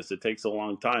process. It takes a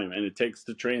long time, and it takes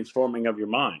the transforming of your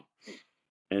mind.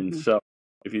 And mhm, so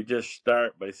if you just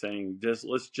start by saying,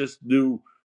 let's just do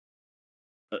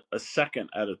a second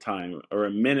at a time or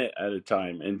a minute at a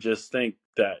time, and just think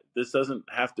that this doesn't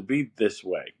have to be this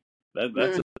way. That's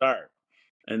mm, a start.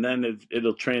 And then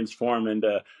it'll transform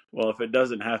into, well, if it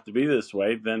doesn't have to be this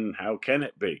way, then how can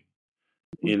it be?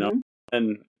 You know, mhm,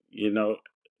 and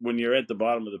when you're at the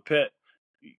bottom of the pit,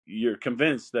 you're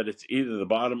convinced that it's either the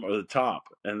bottom or the top,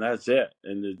 and that's it.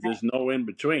 And there's no in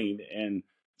between. And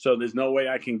so there's no way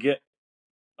I can get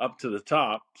up to the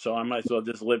top, so I might as well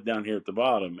just live down here at the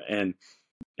bottom. And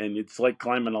it's like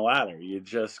climbing a ladder. You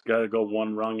just got to go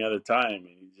one rung at a time,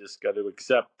 and you just got to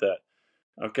accept that,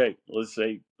 okay, let's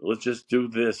just do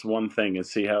this one thing and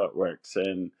see how it works,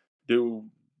 and do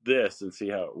this and see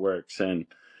how it works. And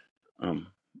um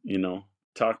you know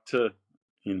talk to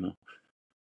you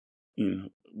know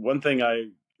one thing I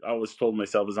always told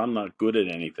myself is I'm not good at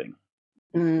anything.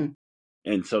 mm,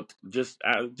 And so just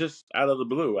out of the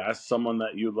blue, ask someone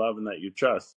that you love and that you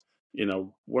trust,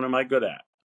 what am I good at?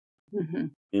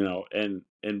 mhm.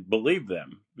 And believe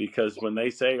them, because when they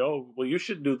say, oh, well, you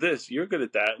should do this, you're good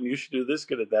at that, and you should do this,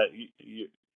 good at that,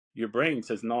 your brain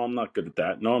says, no, I'm not good at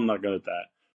that, no, I'm not good at that.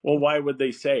 Well, why would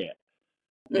they say it?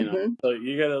 Mhm, So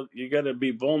you gotta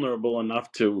be vulnerable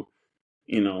enough to,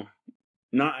 you know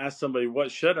not ask somebody what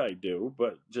should I do,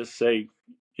 but just say,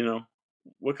 you know,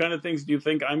 what kind of things do you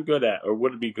think I'm good at or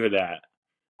would be good at?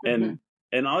 And mhm,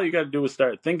 and all you got to do is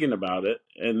start thinking about it,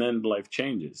 and then life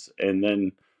changes.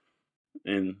 And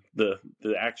the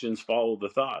actions follow the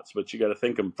thoughts, but you got to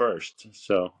think them first.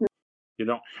 So you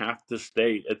don't have to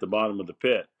stay at the bottom of the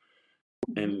pit,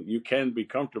 mhm, and you can be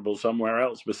comfortable somewhere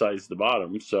else besides the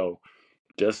bottom. So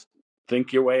just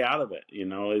think your way out of it.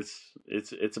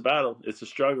 It's a battle, it's a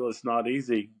struggle, it's not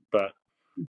easy, but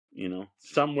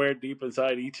somewhere deep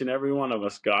inside each and every one of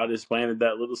us, God has planted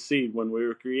that little seed when we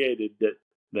were created,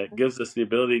 that gives us the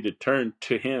ability to turn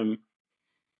to Him.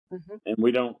 mhm, And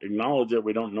we don't acknowledge it.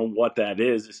 We don't know what that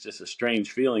is. It's just a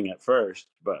strange feeling at first,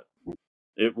 but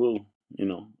it will,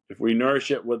 if we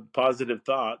nourish it with positive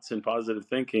thoughts and positive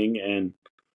thinking,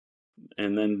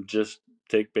 and then just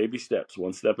take baby steps,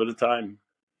 one step at a time.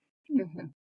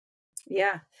 mhm.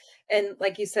 Yeah. And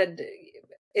like you said,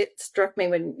 it struck me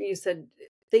when you said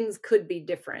things could be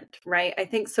different, right? I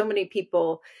think so many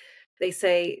people, they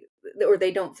say, or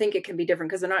they don't think it can be different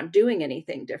because they're not doing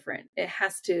anything different. You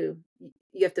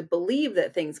have to believe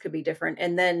that things could be different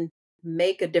and then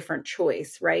make a different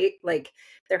choice, right? Like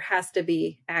there has to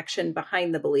be action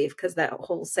behind the belief, because that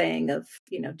whole saying of,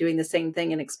 doing the same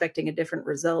thing and expecting a different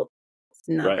result is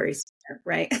not Right. very smart,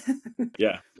 right?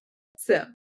 Yeah. So,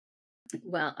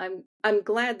 well, I'm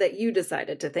glad that you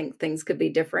decided to think things could be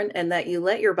different, and that you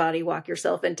let your body walk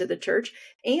yourself into the church,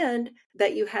 and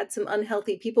that you had some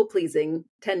unhealthy people pleasing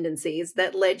tendencies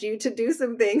that led you to do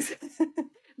some things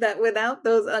that without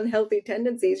those unhealthy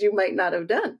tendencies you might not have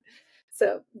done.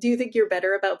 So, do you think you're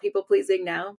better about people pleasing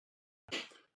now?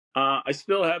 I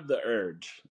still have the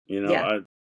urge. Yeah.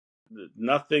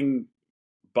 Nothing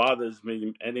bothers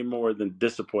me any more than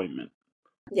disappointment.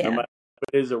 no Yeah. matter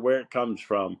what it is or where it comes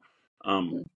from.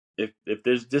 Um, if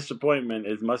there's disappointment,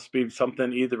 it must be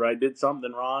something, either I did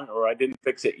something wrong or I didn't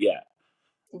fix it yet.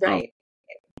 Right.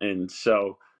 And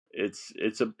so it's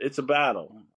a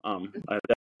battle. I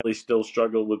definitely still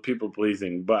struggle with people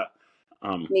pleasing, but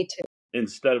Me too.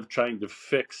 instead of trying to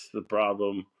fix the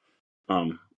problem,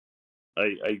 um,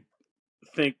 I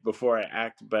think before I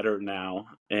act better now,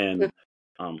 and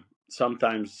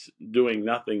sometimes doing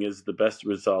nothing is the best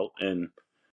result, and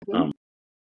Mhm. um,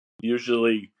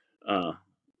 usually, uh,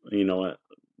 you know, a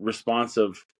response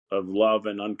of love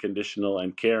and unconditional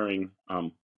and caring,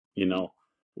 you know,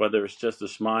 whether it's just a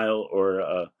smile or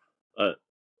a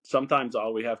sometimes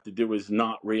all we have to do is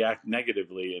not react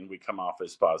negatively and we come off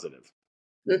as positive.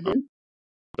 Um, Mhm.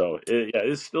 so yeah,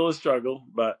 it's still a struggle,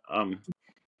 but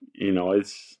you know,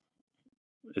 it's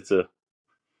a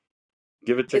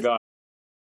give it to It's God.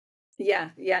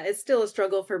 Yeah, yeah, it's still a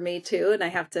struggle for me too, and I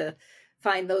have to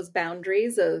find those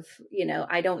boundaries of,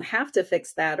 I don't have to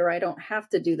fix that or I don't have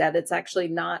to do that. It's actually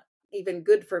not even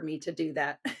good for me to do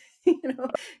that.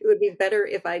 It would be better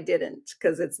if I didn't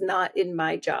because it's not in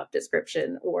my job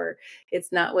description or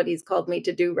it's not what he's called me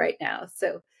to do right now.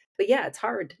 So, but yeah, it's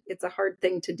hard. It's a hard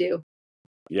thing to do.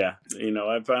 Yeah, you know,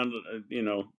 I found you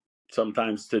know,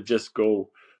 sometimes to just go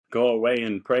away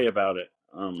and pray about it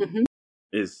Hmm.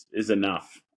 is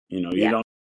enough. You know, you Yeah. don't.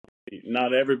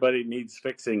 Not everybody needs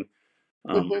fixing,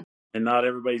 um, Hmm. and not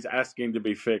everybody's asking to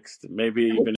be fixed. Maybe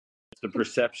even it's the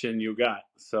perception you got.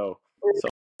 So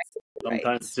Right.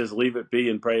 sometimes just leave it be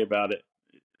and pray about it,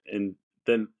 and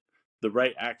then the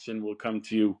right action will come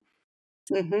to you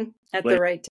Hmm. At the later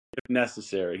right. if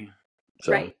necessary.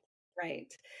 So Right,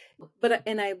 right.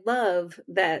 And I love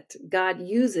that God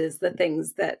uses the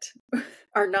things that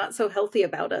are not so healthy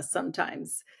about us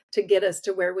sometimes to get us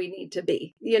to where we need to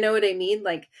be. You know what I mean?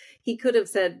 Like he could have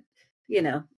said, you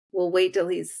know, we'll wait till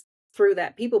he's through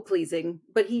that people pleasing,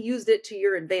 but he used it to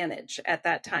your advantage at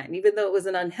that time. Even though it was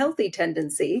an unhealthy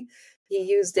tendency, he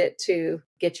used it to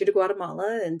get you to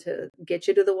Guatemala and to get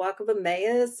you to the walk of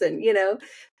Emmaus and,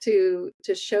 to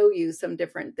show you some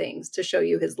different things, to show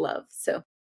you his love. So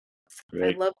I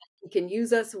right, love that he can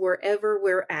use us wherever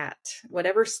we're at,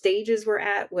 whatever stages we're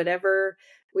at, whatever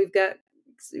we've got,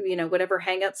 whatever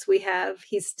hangups we have,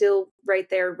 he's still right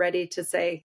there ready to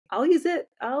say, I'll use it.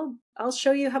 I'll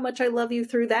show you how much I love you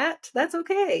through that. That's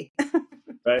okay.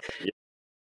 right. Yeah.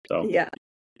 So Yeah.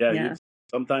 yeah, you Yeah.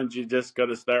 sometimes you just got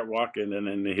to start walking, and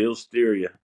then he'll steer you.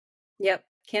 Yep.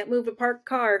 Can't move a parked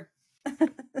car.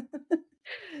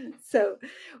 So,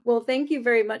 well, thank you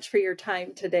very much for your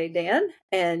time today, Dan,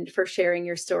 and for sharing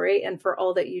your story and for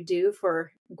all that you do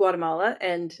for Guatemala.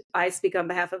 And I speak on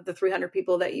behalf of the 300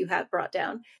 people that you have brought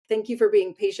down. Thank you for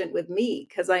being patient with me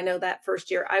because I know that first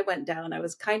year I went down, I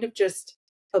was kind of just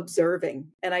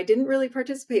observing and I didn't really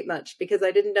participate much because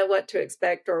I didn't know what to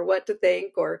expect or what to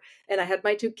think and I had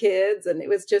my two kids and it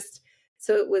was just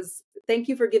so it was thank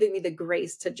you for giving me the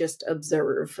grace to just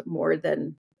observe more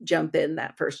than jump in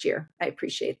that first year. I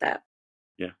appreciate that.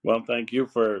 Yeah. Well, thank you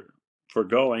for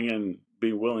going and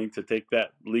being willing to take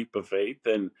that leap of faith.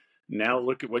 And now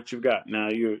look at what you've got. Now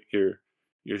you're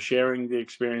sharing the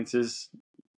experiences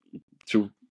to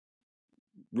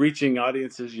reaching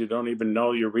audiences you don't even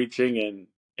know you're reaching,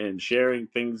 and sharing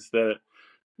things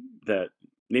that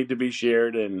need to be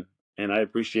shared. And I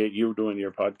appreciate you doing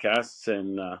your podcasts,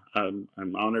 and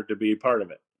I'm honored to be a part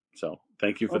of it. So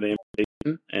thank you for Well, the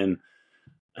invitation,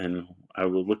 and I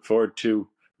will look forward to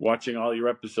watching all your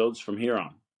episodes from here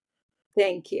on.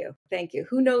 thank you. Thank you.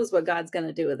 Who knows what God's going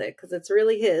to do with it? Because it's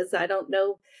really His. I don't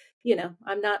know.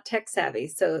 I'm not tech savvy.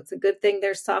 So it's a good thing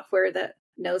there's software that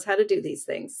knows how to do these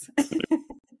things.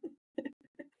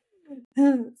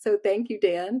 So thank you,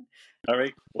 Dan. All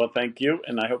right. Well, thank you,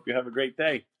 and I hope you have a great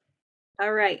day.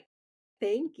 All right.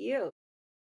 Thank you.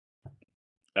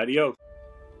 Adios.